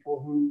employ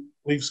people who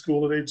leave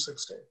school at age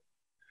 16.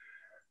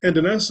 And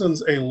in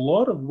essence, a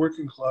lot of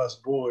working class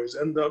boys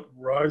end up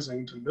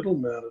rising to middle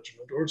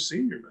management or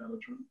senior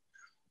management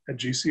at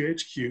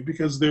GCHQ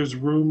because there's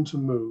room to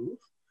move.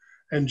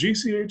 And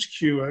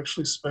GCHQ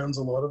actually spends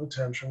a lot of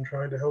attention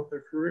trying to help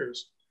their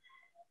careers.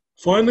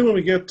 Finally, when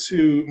we get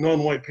to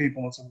non-white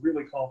people, it's a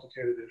really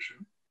complicated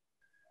issue.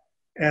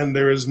 And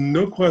there is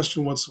no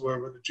question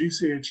whatsoever that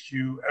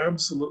GCHQ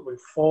absolutely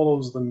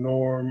follows the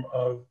norm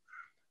of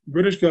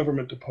British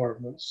government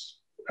departments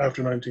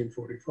after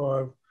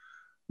 1945,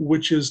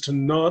 which is to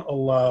not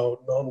allow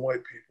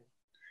non-white people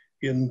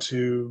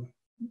into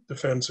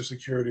defense or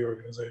security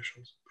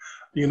organizations.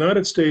 The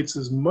United States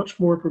is much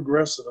more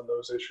progressive in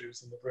those issues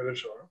than the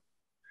British are,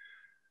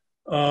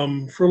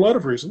 for a lot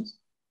of reasons.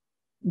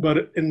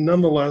 But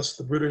nonetheless,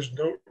 the British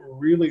don't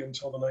really,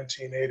 until the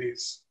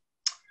 1980s,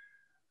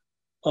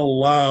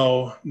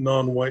 allow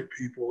non-white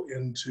people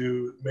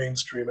into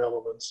mainstream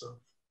elements of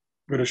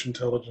British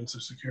intelligence or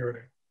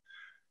security.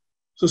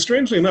 So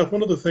strangely enough,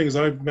 one of the things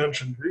I've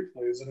mentioned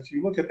briefly is that if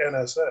you look at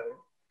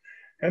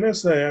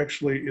NSA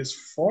actually is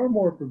far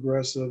more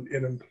progressive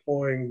in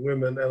employing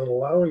women and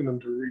allowing them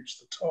to reach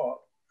the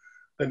top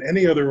than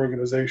any other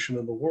organization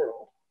in the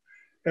world.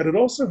 And it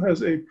also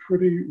has a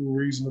pretty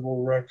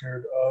reasonable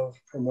record of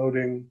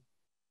promoting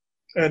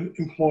and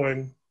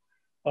employing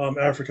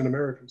African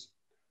Americans.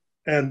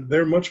 And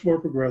they're much more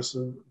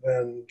progressive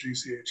than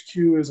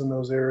GCHQ is in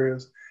those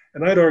areas.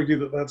 And I'd argue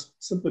that that's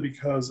simply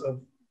because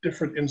of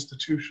different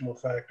institutional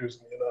factors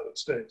in the United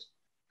States.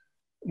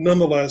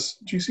 Nonetheless,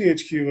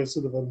 GCHQ is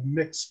sort of a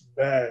mixed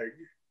bag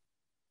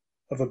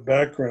of a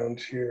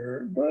background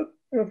here, but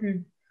if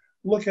you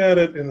look at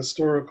it in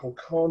historical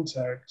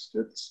context,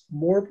 it's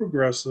more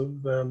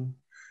progressive than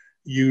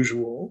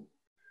usual.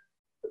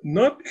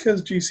 Not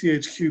because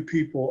GCHQ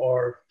people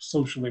are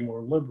socially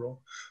more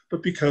liberal,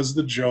 but because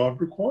the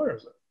job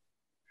requires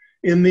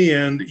it. In the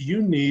end,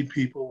 you need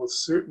people with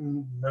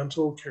certain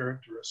mental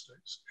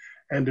characteristics.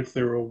 And if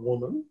they're a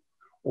woman,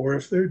 or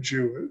if they're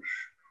Jewish,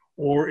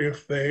 or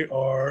if they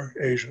are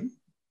Asian,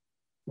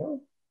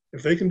 well,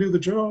 if they can do the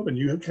job and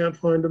you can't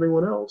find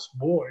anyone else,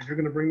 boy, you're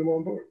going to bring them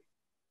on board.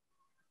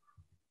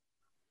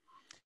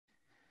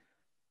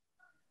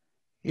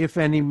 If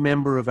any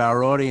member of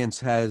our audience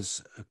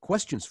has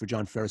questions for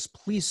John Ferris,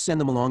 please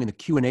send them along in the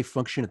Q&A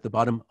function at the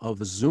bottom of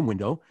the Zoom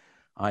window.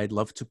 I'd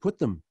love to put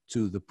them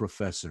to the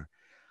professor.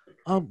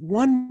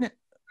 One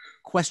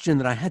question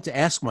that I had to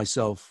ask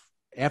myself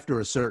after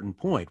a certain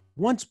point,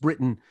 once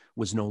Britain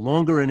was no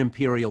longer an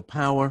imperial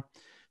power,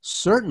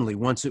 certainly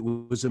once it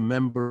was a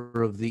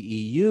member of the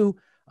EU,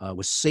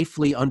 was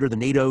safely under the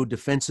NATO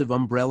defensive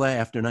umbrella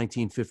after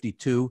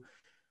 1952,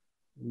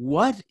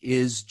 what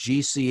is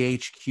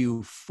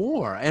GCHQ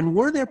for? And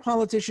were there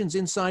politicians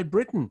inside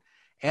Britain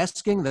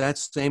asking that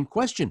same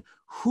question?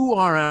 Who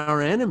are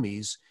our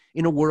enemies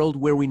in a world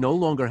where we no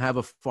longer have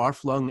a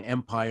far-flung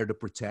empire to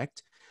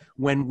protect,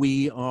 when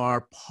we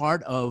are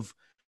part of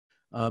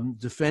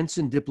defense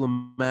and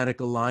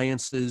diplomatic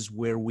alliances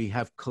where we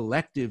have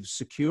collective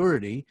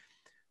security?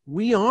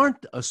 We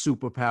aren't a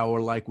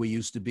superpower like we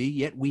used to be,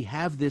 yet we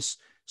have this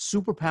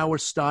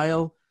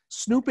superpower-style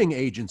snooping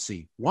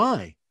agency.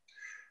 Why?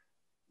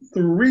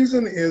 The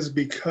reason is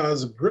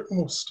because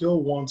Britain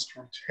still wants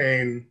to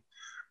retain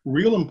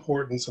real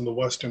importance in the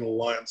Western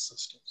alliance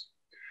systems.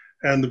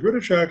 And the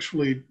British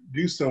actually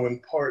do so in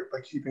part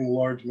by keeping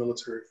large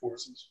military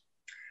forces.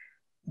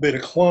 They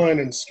decline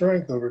in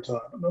strength over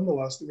time, but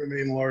nonetheless, they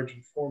remain large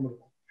and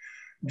formidable.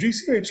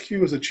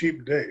 GCHQ is a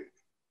cheap date.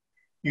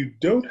 You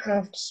don't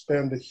have to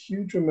spend a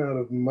huge amount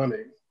of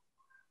money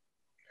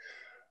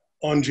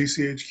on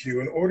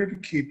GCHQ in order to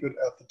keep it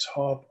at the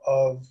top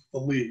of the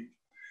league.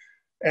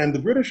 And the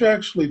British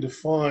actually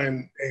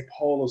define a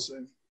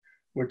policy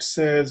which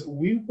says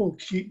we will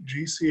keep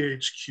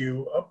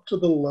GCHQ up to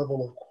the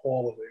level of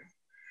quality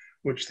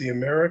which the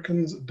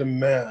Americans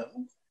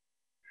demand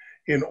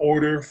in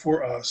order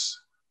for us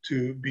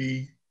to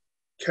be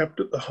kept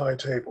at the high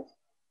table.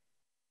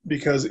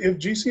 Because if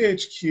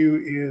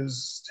GCHQ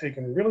is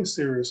taken really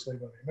seriously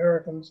by the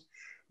Americans,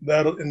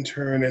 that in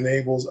turn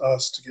enables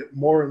us to get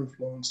more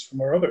influence from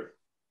our other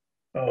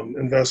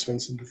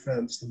investments in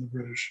defense than the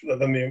British,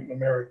 than the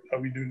American,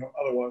 we do know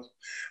otherwise.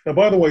 Now,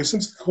 by the way,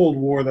 since the Cold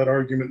War, that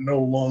argument no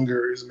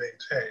longer is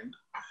maintained.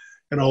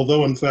 And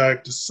although, in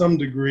fact, to some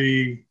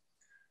degree,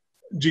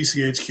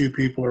 GCHQ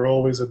people are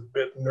always a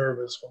bit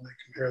nervous when they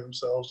compare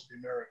themselves to the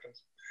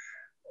Americans,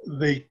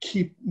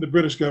 the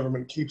British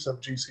government keeps up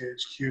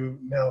GCHQ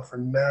now for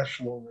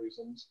national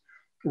reasons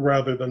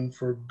rather than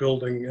for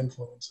building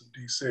influence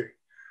in DC.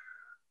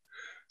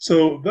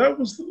 So that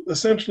was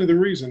essentially the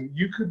reason.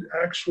 You could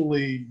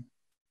actually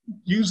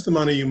use the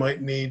money you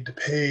might need to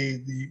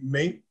pay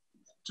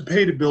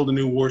to build a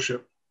new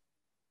warship,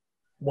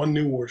 one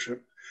new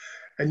warship,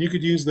 and you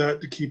could use that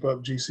to keep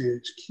up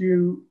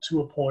GCHQ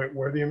to a point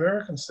where the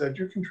Americans said,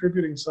 you're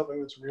contributing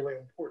something that's really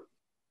important.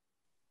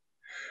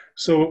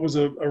 So it was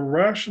a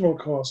rational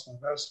cost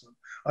investment.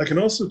 I can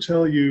also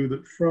tell you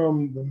that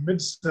from the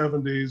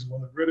mid-70s,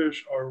 when the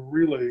British are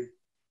really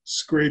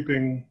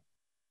scraping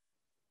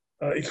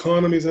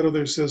economies out of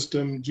their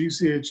system,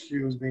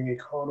 GCHQ is being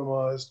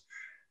economized,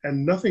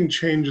 and nothing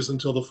changes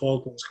until the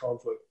Falklands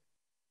conflict.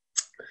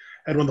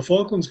 And when the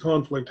Falklands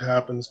conflict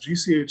happens,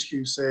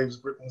 GCHQ saves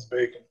Britain's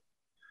bacon.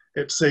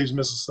 It saves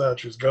Mrs.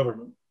 Thatcher's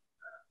government.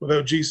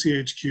 Without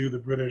GCHQ, the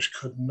British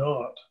could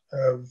not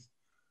have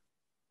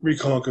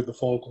reconquered the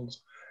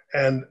Falklands.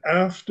 And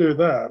after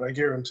that, I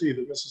guarantee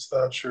that Mrs.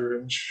 Thatcher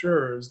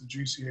ensures that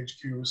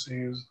GCHQ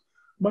receives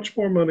much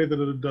more money than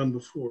it had done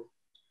before.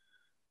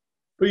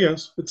 But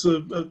yes, it's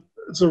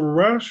a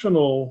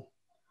rational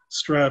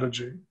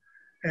strategy.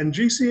 And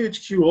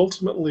GCHQ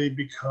ultimately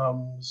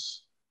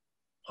becomes,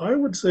 I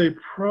would say,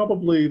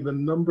 probably the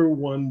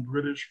 #1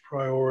 British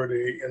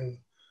priority in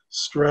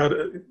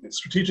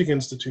strategic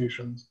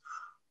institutions,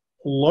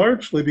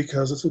 largely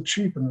because it's a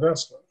cheap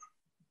investment.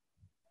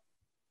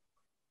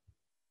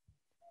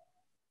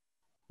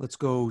 Let's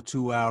go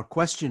to our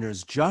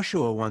questioners.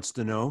 Joshua wants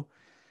to know,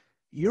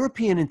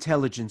 European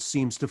intelligence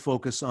seems to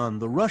focus on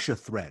the Russia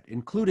threat,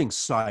 including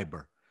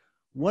cyber.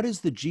 What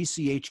is the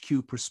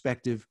GCHQ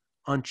perspective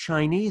on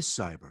Chinese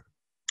cyber?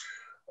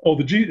 Oh,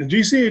 the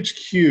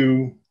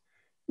GCHQ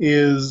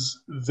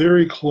is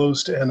very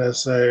close to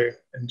NSA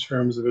in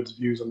terms of its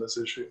views on this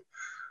issue.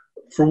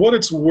 For what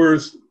it's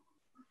worth,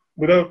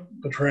 without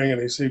betraying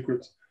any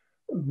secrets,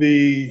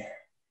 the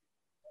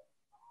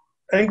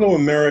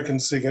Anglo-American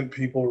SIGINT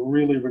people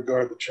really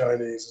regard the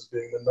Chinese as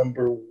being the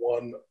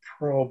 #1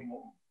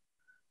 problem,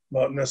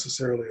 not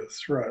necessarily a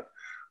threat.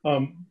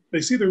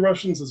 They see the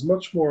Russians as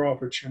much more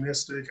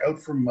opportunistic, out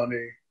for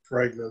money,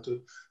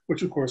 fragmented,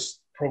 which of course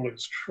probably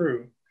is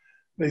true.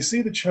 They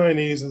see the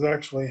Chinese as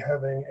actually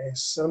having a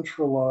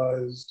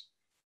centralized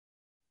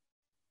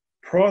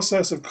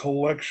process of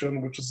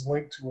collection which is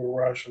linked to a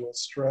rational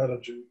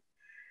strategy.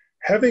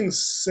 Having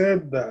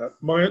said that,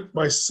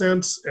 my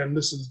sense, and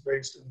this is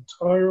based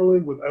entirely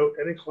without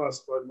any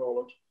classified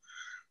knowledge,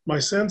 my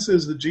sense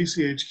is that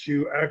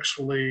GCHQ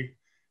actually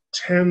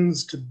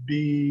tends to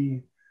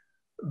be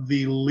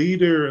the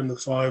leader in the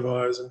Five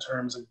Eyes in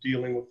terms of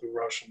dealing with the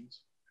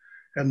Russians.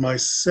 And my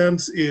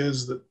sense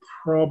is that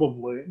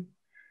probably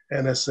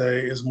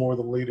NSA is more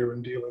the leader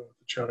in dealing with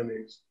the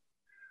Chinese.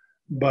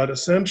 But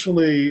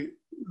essentially,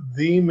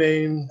 the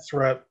main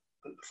threat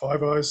that the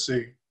Five Eyes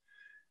see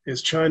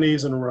is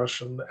Chinese and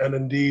Russian, and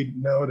indeed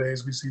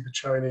nowadays we see the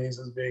Chinese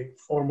as being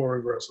far more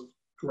aggressive.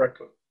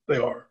 correctly. They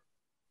are.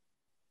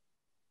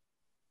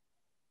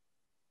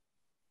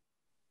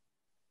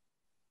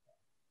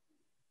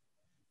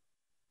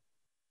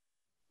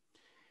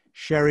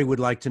 Sherry would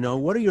like to know,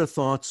 what are your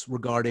thoughts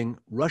regarding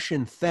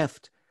Russian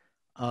theft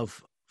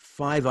of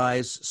Five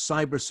Eyes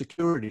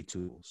cybersecurity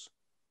tools?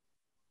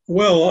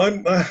 Well,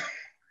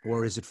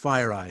 Or is it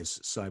Fire Eyes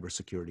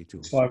cybersecurity it's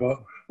tools? five.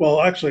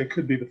 Well, actually, it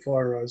could be the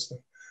Fire Eyes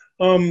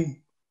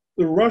thing.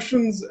 The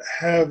Russians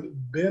have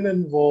been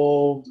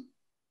involved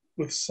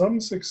with some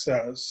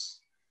success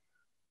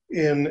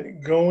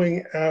in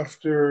going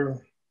after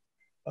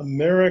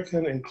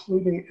American,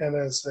 including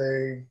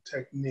NSA,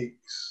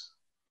 techniques.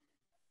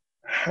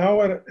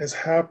 How it has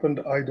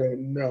happened, I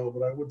don't know,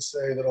 but I would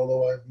say that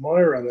although I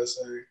admire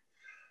NSA,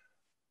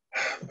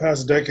 the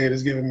past decade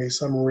has given me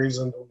some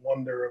reason to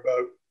wonder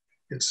about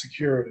its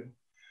security.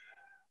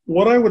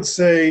 What I would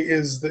say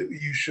is that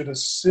you should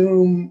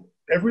assume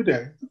every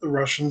day that the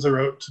Russians are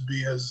out to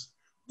be as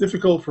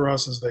difficult for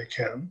us as they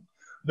can.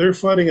 They're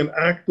fighting an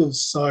active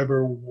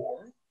cyber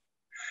war.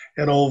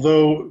 And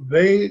although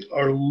they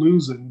are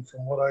losing,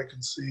 from what I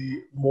can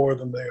see, more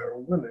than they are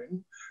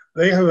winning,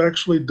 they have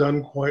actually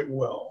done quite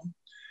well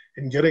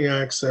in getting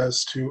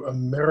access to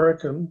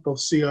American, both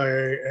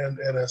CIA and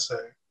NSA,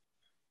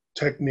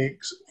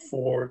 techniques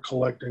for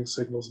collecting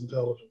signals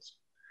intelligence.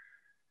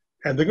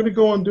 And they're going to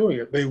go on doing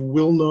it. They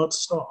will not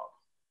stop.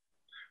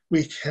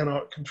 We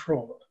cannot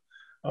control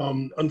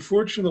it.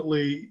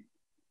 Unfortunately,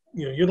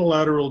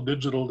 unilateral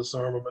digital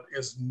disarmament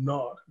is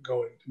not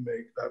going to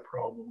make that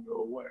problem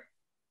go away.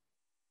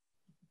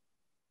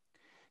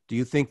 Do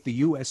you think the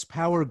U.S.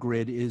 power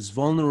grid is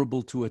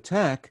vulnerable to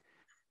attack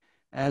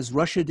as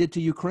Russia did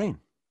to Ukraine?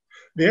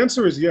 The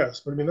answer is yes,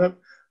 but I mean,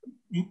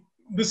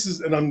 this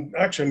is, and I'm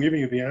giving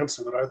you the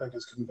answer that I think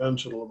is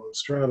conventional among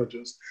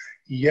strategists.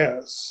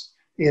 Yes,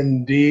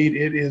 indeed,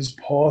 it is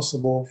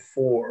possible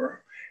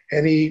for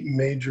any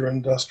major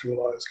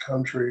industrialized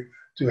country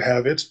to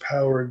have its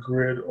power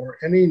grid or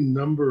any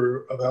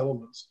number of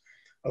elements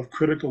of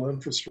critical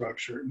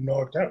infrastructure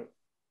knocked out.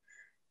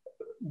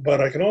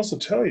 But I can also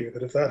tell you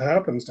that if that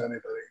happens to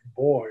anybody,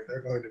 boy,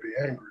 they're going to be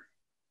angry.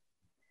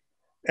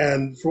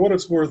 And for what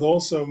it's worth,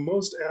 also,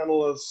 most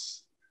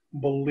analysts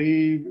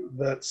believe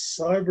that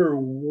cyber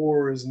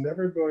war is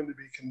never going to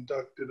be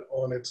conducted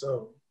on its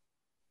own.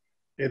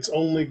 It's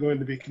only going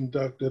to be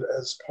conducted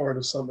as part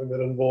of something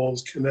that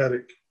involves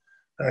kinetic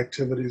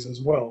activities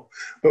as well.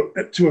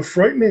 But to a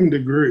frightening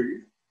degree,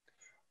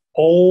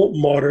 all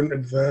modern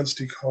advanced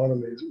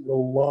economies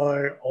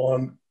rely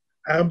on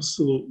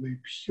absolutely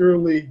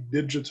purely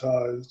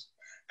digitized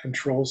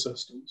control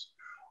systems,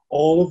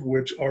 all of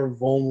which are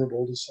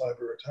vulnerable to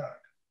cyber attack.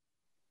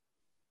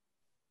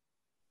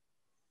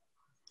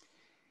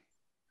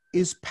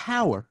 Is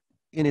power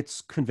in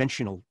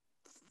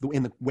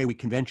the way we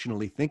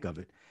conventionally think of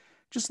it,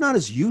 just not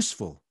as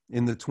useful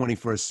in the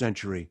 21st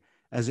century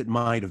as it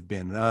might have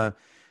been?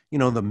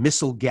 The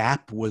missile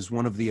gap was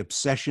one of the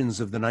obsessions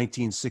of the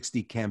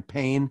 1960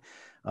 campaign.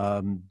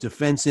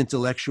 Defense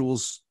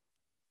intellectuals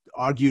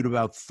argued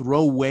about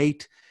throw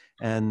weight,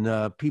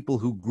 and people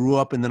who grew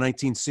up in the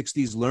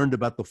 1960s learned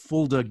about the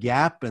Fulda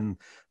Gap and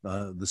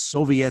the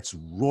Soviets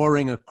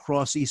roaring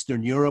across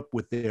Eastern Europe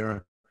with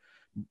their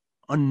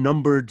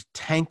unnumbered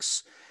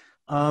tanks.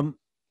 That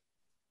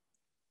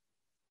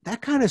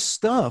kind of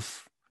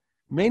stuff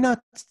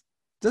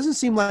doesn't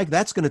seem like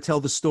that's going to tell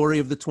the story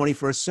of the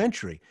 21st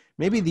century.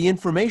 Maybe the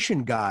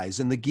information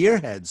guys and the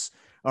gearheads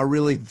are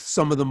really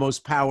some of the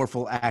most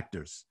powerful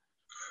actors.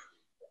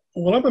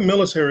 Well, I'm a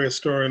military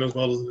historian as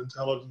well as an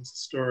intelligence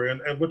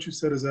historian, and what you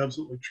said is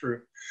absolutely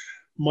true.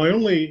 My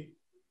only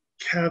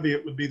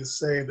caveat would be to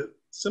say that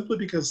simply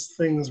because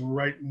things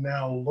right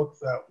now look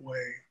that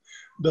way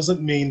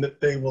doesn't mean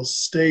that they will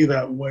stay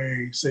that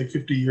way, say,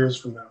 50 years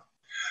from now.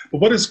 But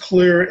what is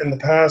clear in the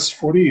past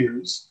 40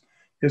 years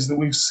is that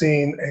we've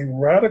seen a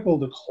radical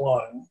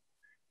decline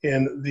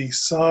in the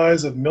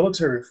size of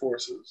military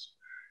forces,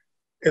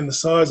 in the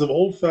size of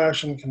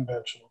old-fashioned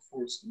conventional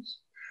forces.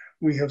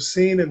 We have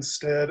seen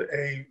instead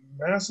a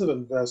massive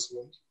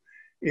investment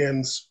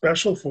in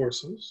special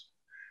forces,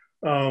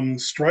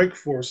 strike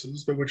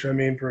forces, by which I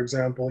mean, for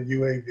example,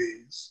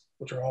 UAVs,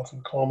 which are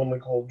often commonly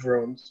called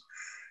drones,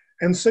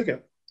 and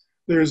SIGINT.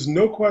 There's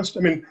no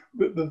question. I mean,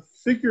 the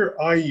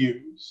figure I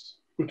use,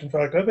 which in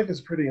fact I think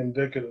is pretty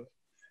indicative,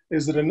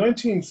 is that in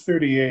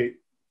 1938,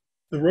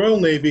 the Royal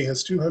Navy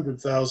has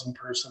 200,000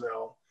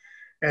 personnel,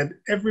 and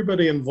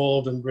everybody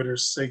involved in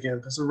British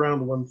SIGINT is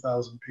around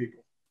 1,000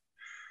 people.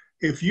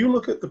 If you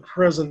look at the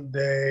present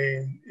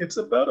day, it's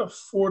about a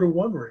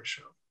 4-to-1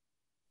 ratio.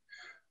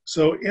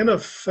 So in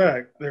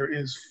effect, there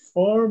is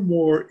far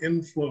more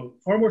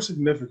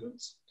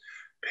significance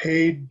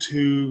paid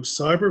to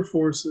cyber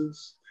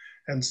forces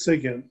and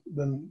SIGINT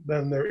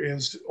than there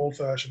is to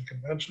old-fashioned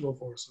conventional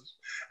forces.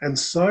 And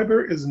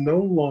cyber is no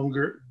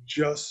longer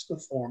just a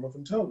form of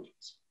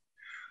intelligence.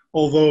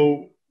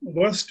 Although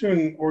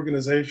Western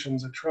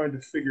organizations are trying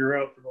to figure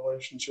out the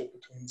relationship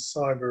between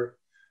cyber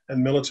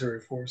and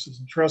military forces,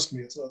 and trust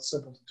me, it's not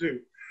simple to do.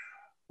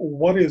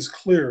 what is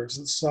clear is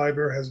that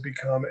cyber has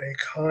become a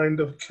kind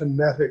of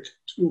kinetic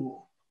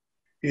tool.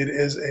 It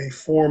is a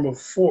form of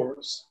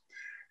force.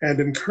 And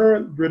in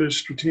current British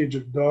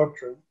strategic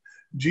doctrine,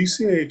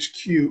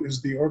 GCHQ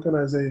is the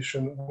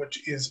organization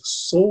which is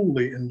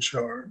solely in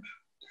charge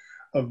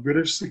of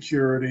British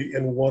security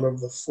in one of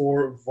the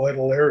four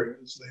vital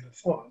areas they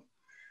define.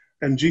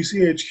 And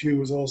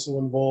GCHQ is also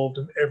involved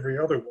in every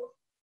other one.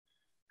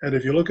 And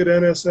if you look at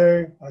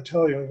NSA, I'll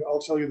tell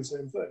you the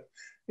same thing.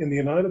 In the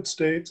United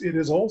States, it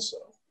is also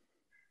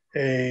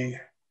a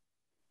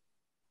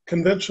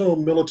conventional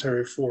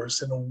military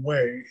force in a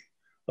way,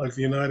 like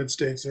the United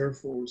States Air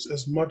Force,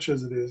 as much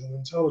as it is an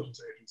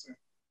intelligence agency.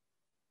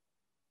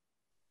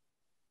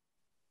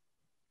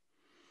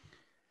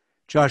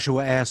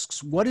 Joshua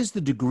asks, what is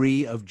the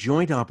degree of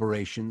joint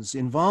operations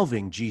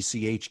involving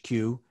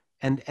GCHQ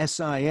and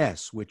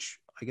SIS, which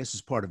I guess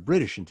is part of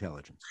British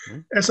intelligence?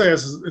 Right?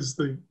 SIS is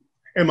the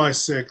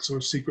MI6 or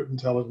Secret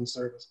Intelligence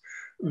Service.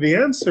 The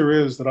answer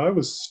is that I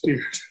was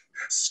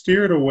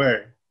steered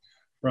away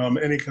from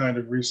any kind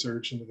of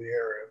research into the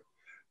area.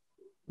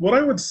 What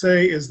I would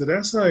say is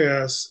that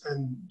SIS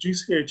and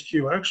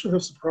GCHQ actually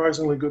have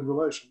surprisingly good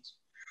relations.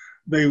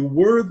 They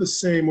were the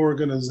same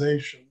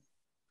organization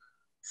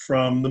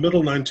from the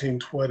middle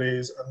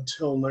 1920s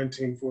until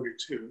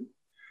 1942,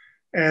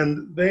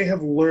 and they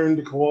have learned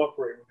to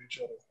cooperate with each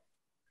other.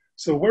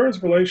 So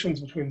whereas relations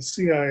between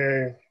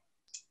CIA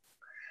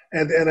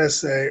and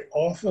NSA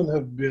often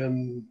have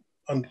been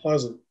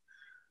unpleasant,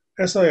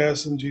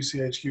 SIS and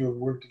GCHQ have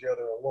worked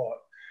together a lot.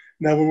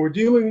 Now, when we're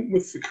dealing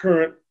with the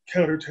current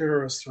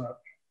counter-terrorist threat,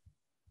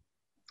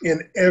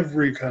 in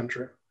every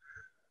country,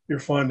 you're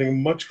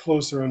finding much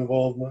closer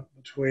involvement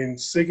between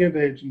SIGINT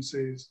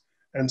agencies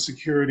and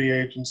security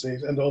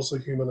agencies and also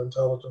human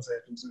intelligence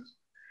agencies.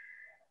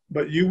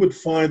 But you would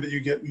find that you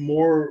get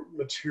more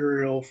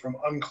material from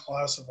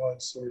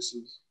unclassified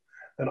sources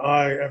than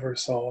I ever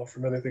saw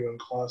from anything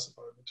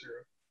unclassified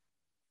material.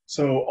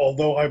 So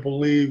although I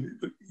believe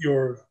that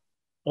you're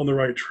on the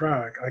right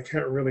track, I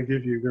can't really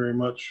give you very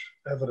much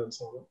evidence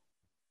on it.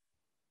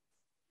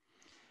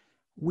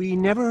 We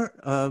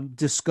never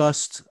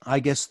discussed, I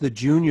guess, the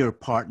junior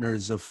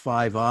partners of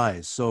Five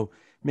Eyes. So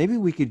maybe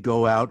we could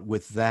go out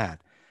with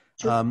that.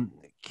 Sure.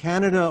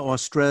 Canada,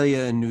 Australia,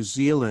 and New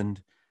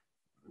Zealand,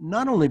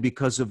 not only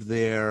because of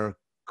their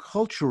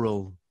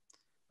cultural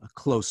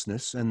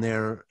closeness and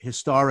their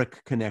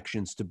historic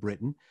connections to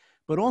Britain,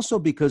 but also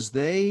because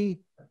they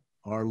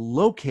are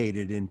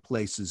located in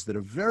places that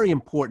are very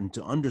important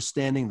to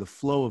understanding the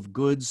flow of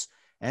goods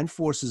and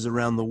forces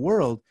around the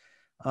world.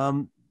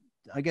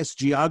 I guess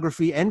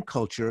geography and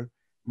culture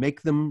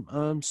make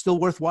them still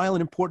worthwhile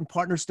and important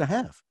partners to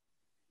have.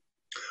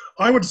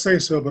 I would say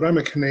so, but I'm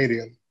a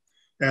Canadian,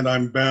 and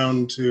I'm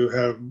bound to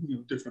have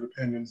different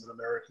opinions than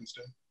Americans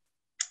do.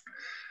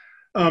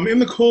 In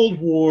the Cold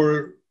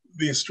War,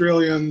 the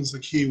Australians, the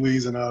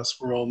Kiwis, and us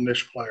were all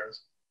niche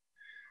players.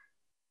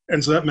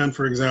 And so that meant,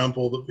 for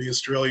example, that the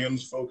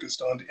Australians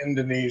focused on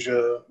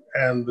Indonesia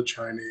and the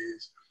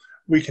Chinese.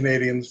 We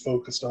Canadians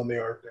focused on the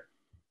Arctic,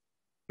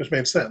 which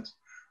made sense.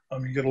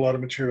 You get a lot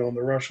of material on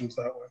the Russians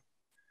that way.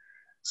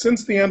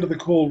 Since the end of the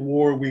Cold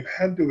War, we've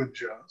had to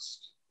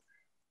adjust.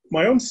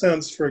 My own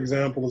sense, for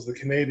example, is the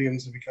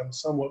Canadians have become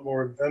somewhat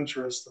more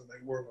adventurous than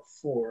they were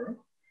before.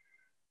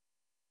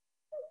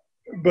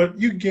 But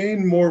you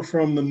gain more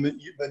from them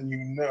than you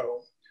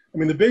know. I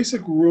mean, the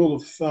basic rule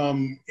of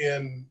thumb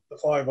in the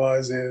Five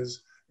Eyes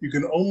is you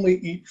can only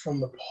eat from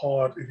the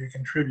pot if you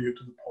contribute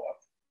to the pot.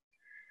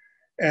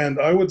 And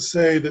I would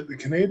say that the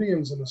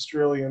Canadians and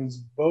Australians,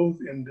 both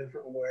in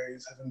different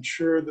ways, have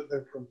ensured that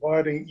they're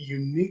providing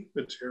unique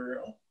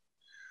material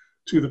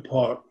to the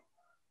pot,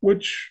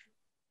 which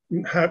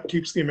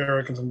keeps the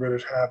Americans and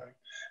British happy.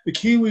 The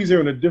Kiwis are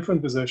in a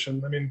different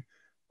position. I mean,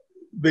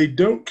 they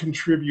don't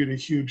contribute a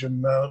huge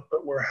amount,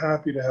 but we're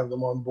happy to have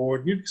them on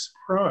board. You'd be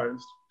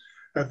surprised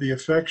at the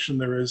affection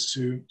there is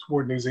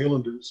toward New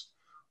Zealanders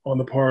on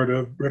the part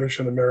of British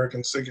and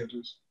American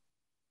SIGINTers.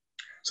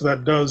 So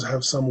that does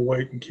have some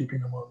weight in keeping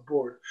them on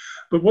board.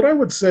 But what I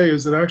would say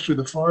is that actually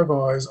the Five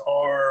Eyes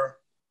are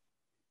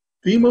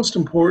the most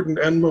important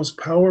and most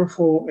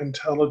powerful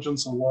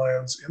intelligence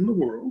alliance in the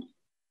world.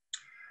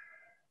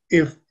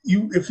 If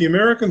the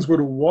Americans were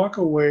to walk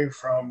away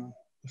from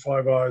the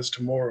Five Eyes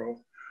tomorrow,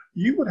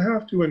 you would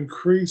have to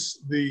increase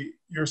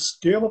your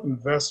scale of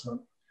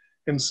investment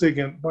in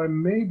SIGINT by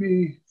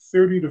maybe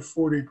 30 to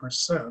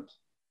 40%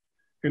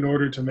 in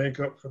order to make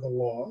up for the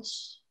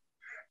loss.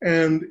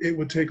 And it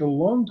would take a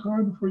long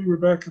time before you were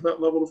back to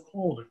that level of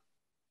quality.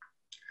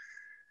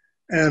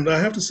 And I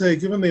have to say,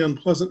 given the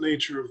unpleasant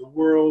nature of the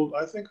world,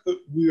 I think that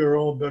we are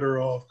all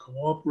better off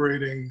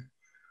cooperating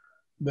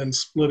than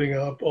splitting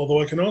up.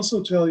 Although I can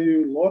also tell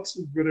you, lots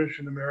of British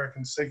and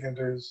American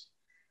SIGINTers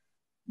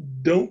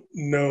don't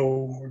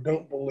know or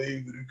don't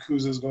believe that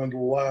UKUSA is going to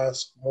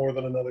last more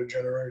than another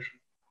generation.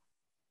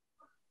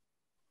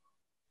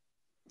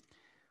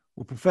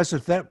 Well, Professor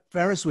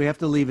Ferris, we have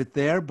to leave it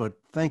there, but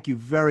thank you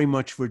very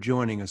much for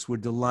joining us. We're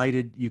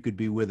delighted you could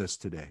be with us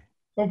today.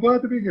 I'm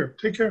glad to be here.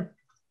 Take care.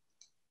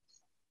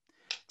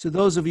 To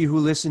those of you who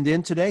listened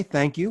in today,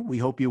 thank you. We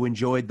hope you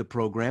enjoyed the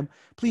program.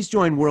 Please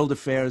join World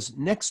Affairs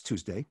next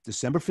Tuesday,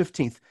 December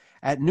 15th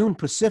at noon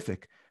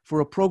Pacific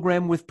for a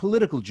program with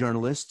political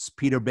journalists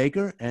Peter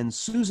Baker and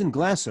Susan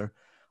Glasser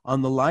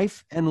on the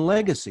life and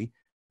legacy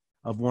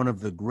of one of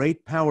the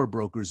great power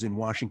brokers in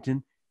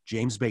Washington,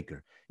 James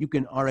Baker. You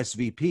can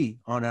RSVP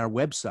on our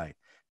website.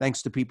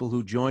 Thanks to people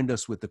who joined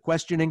us with the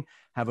questioning.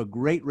 Have a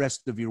great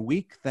rest of your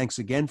week. Thanks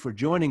again for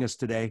joining us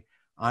today.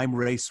 I'm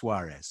Ray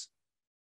Suarez.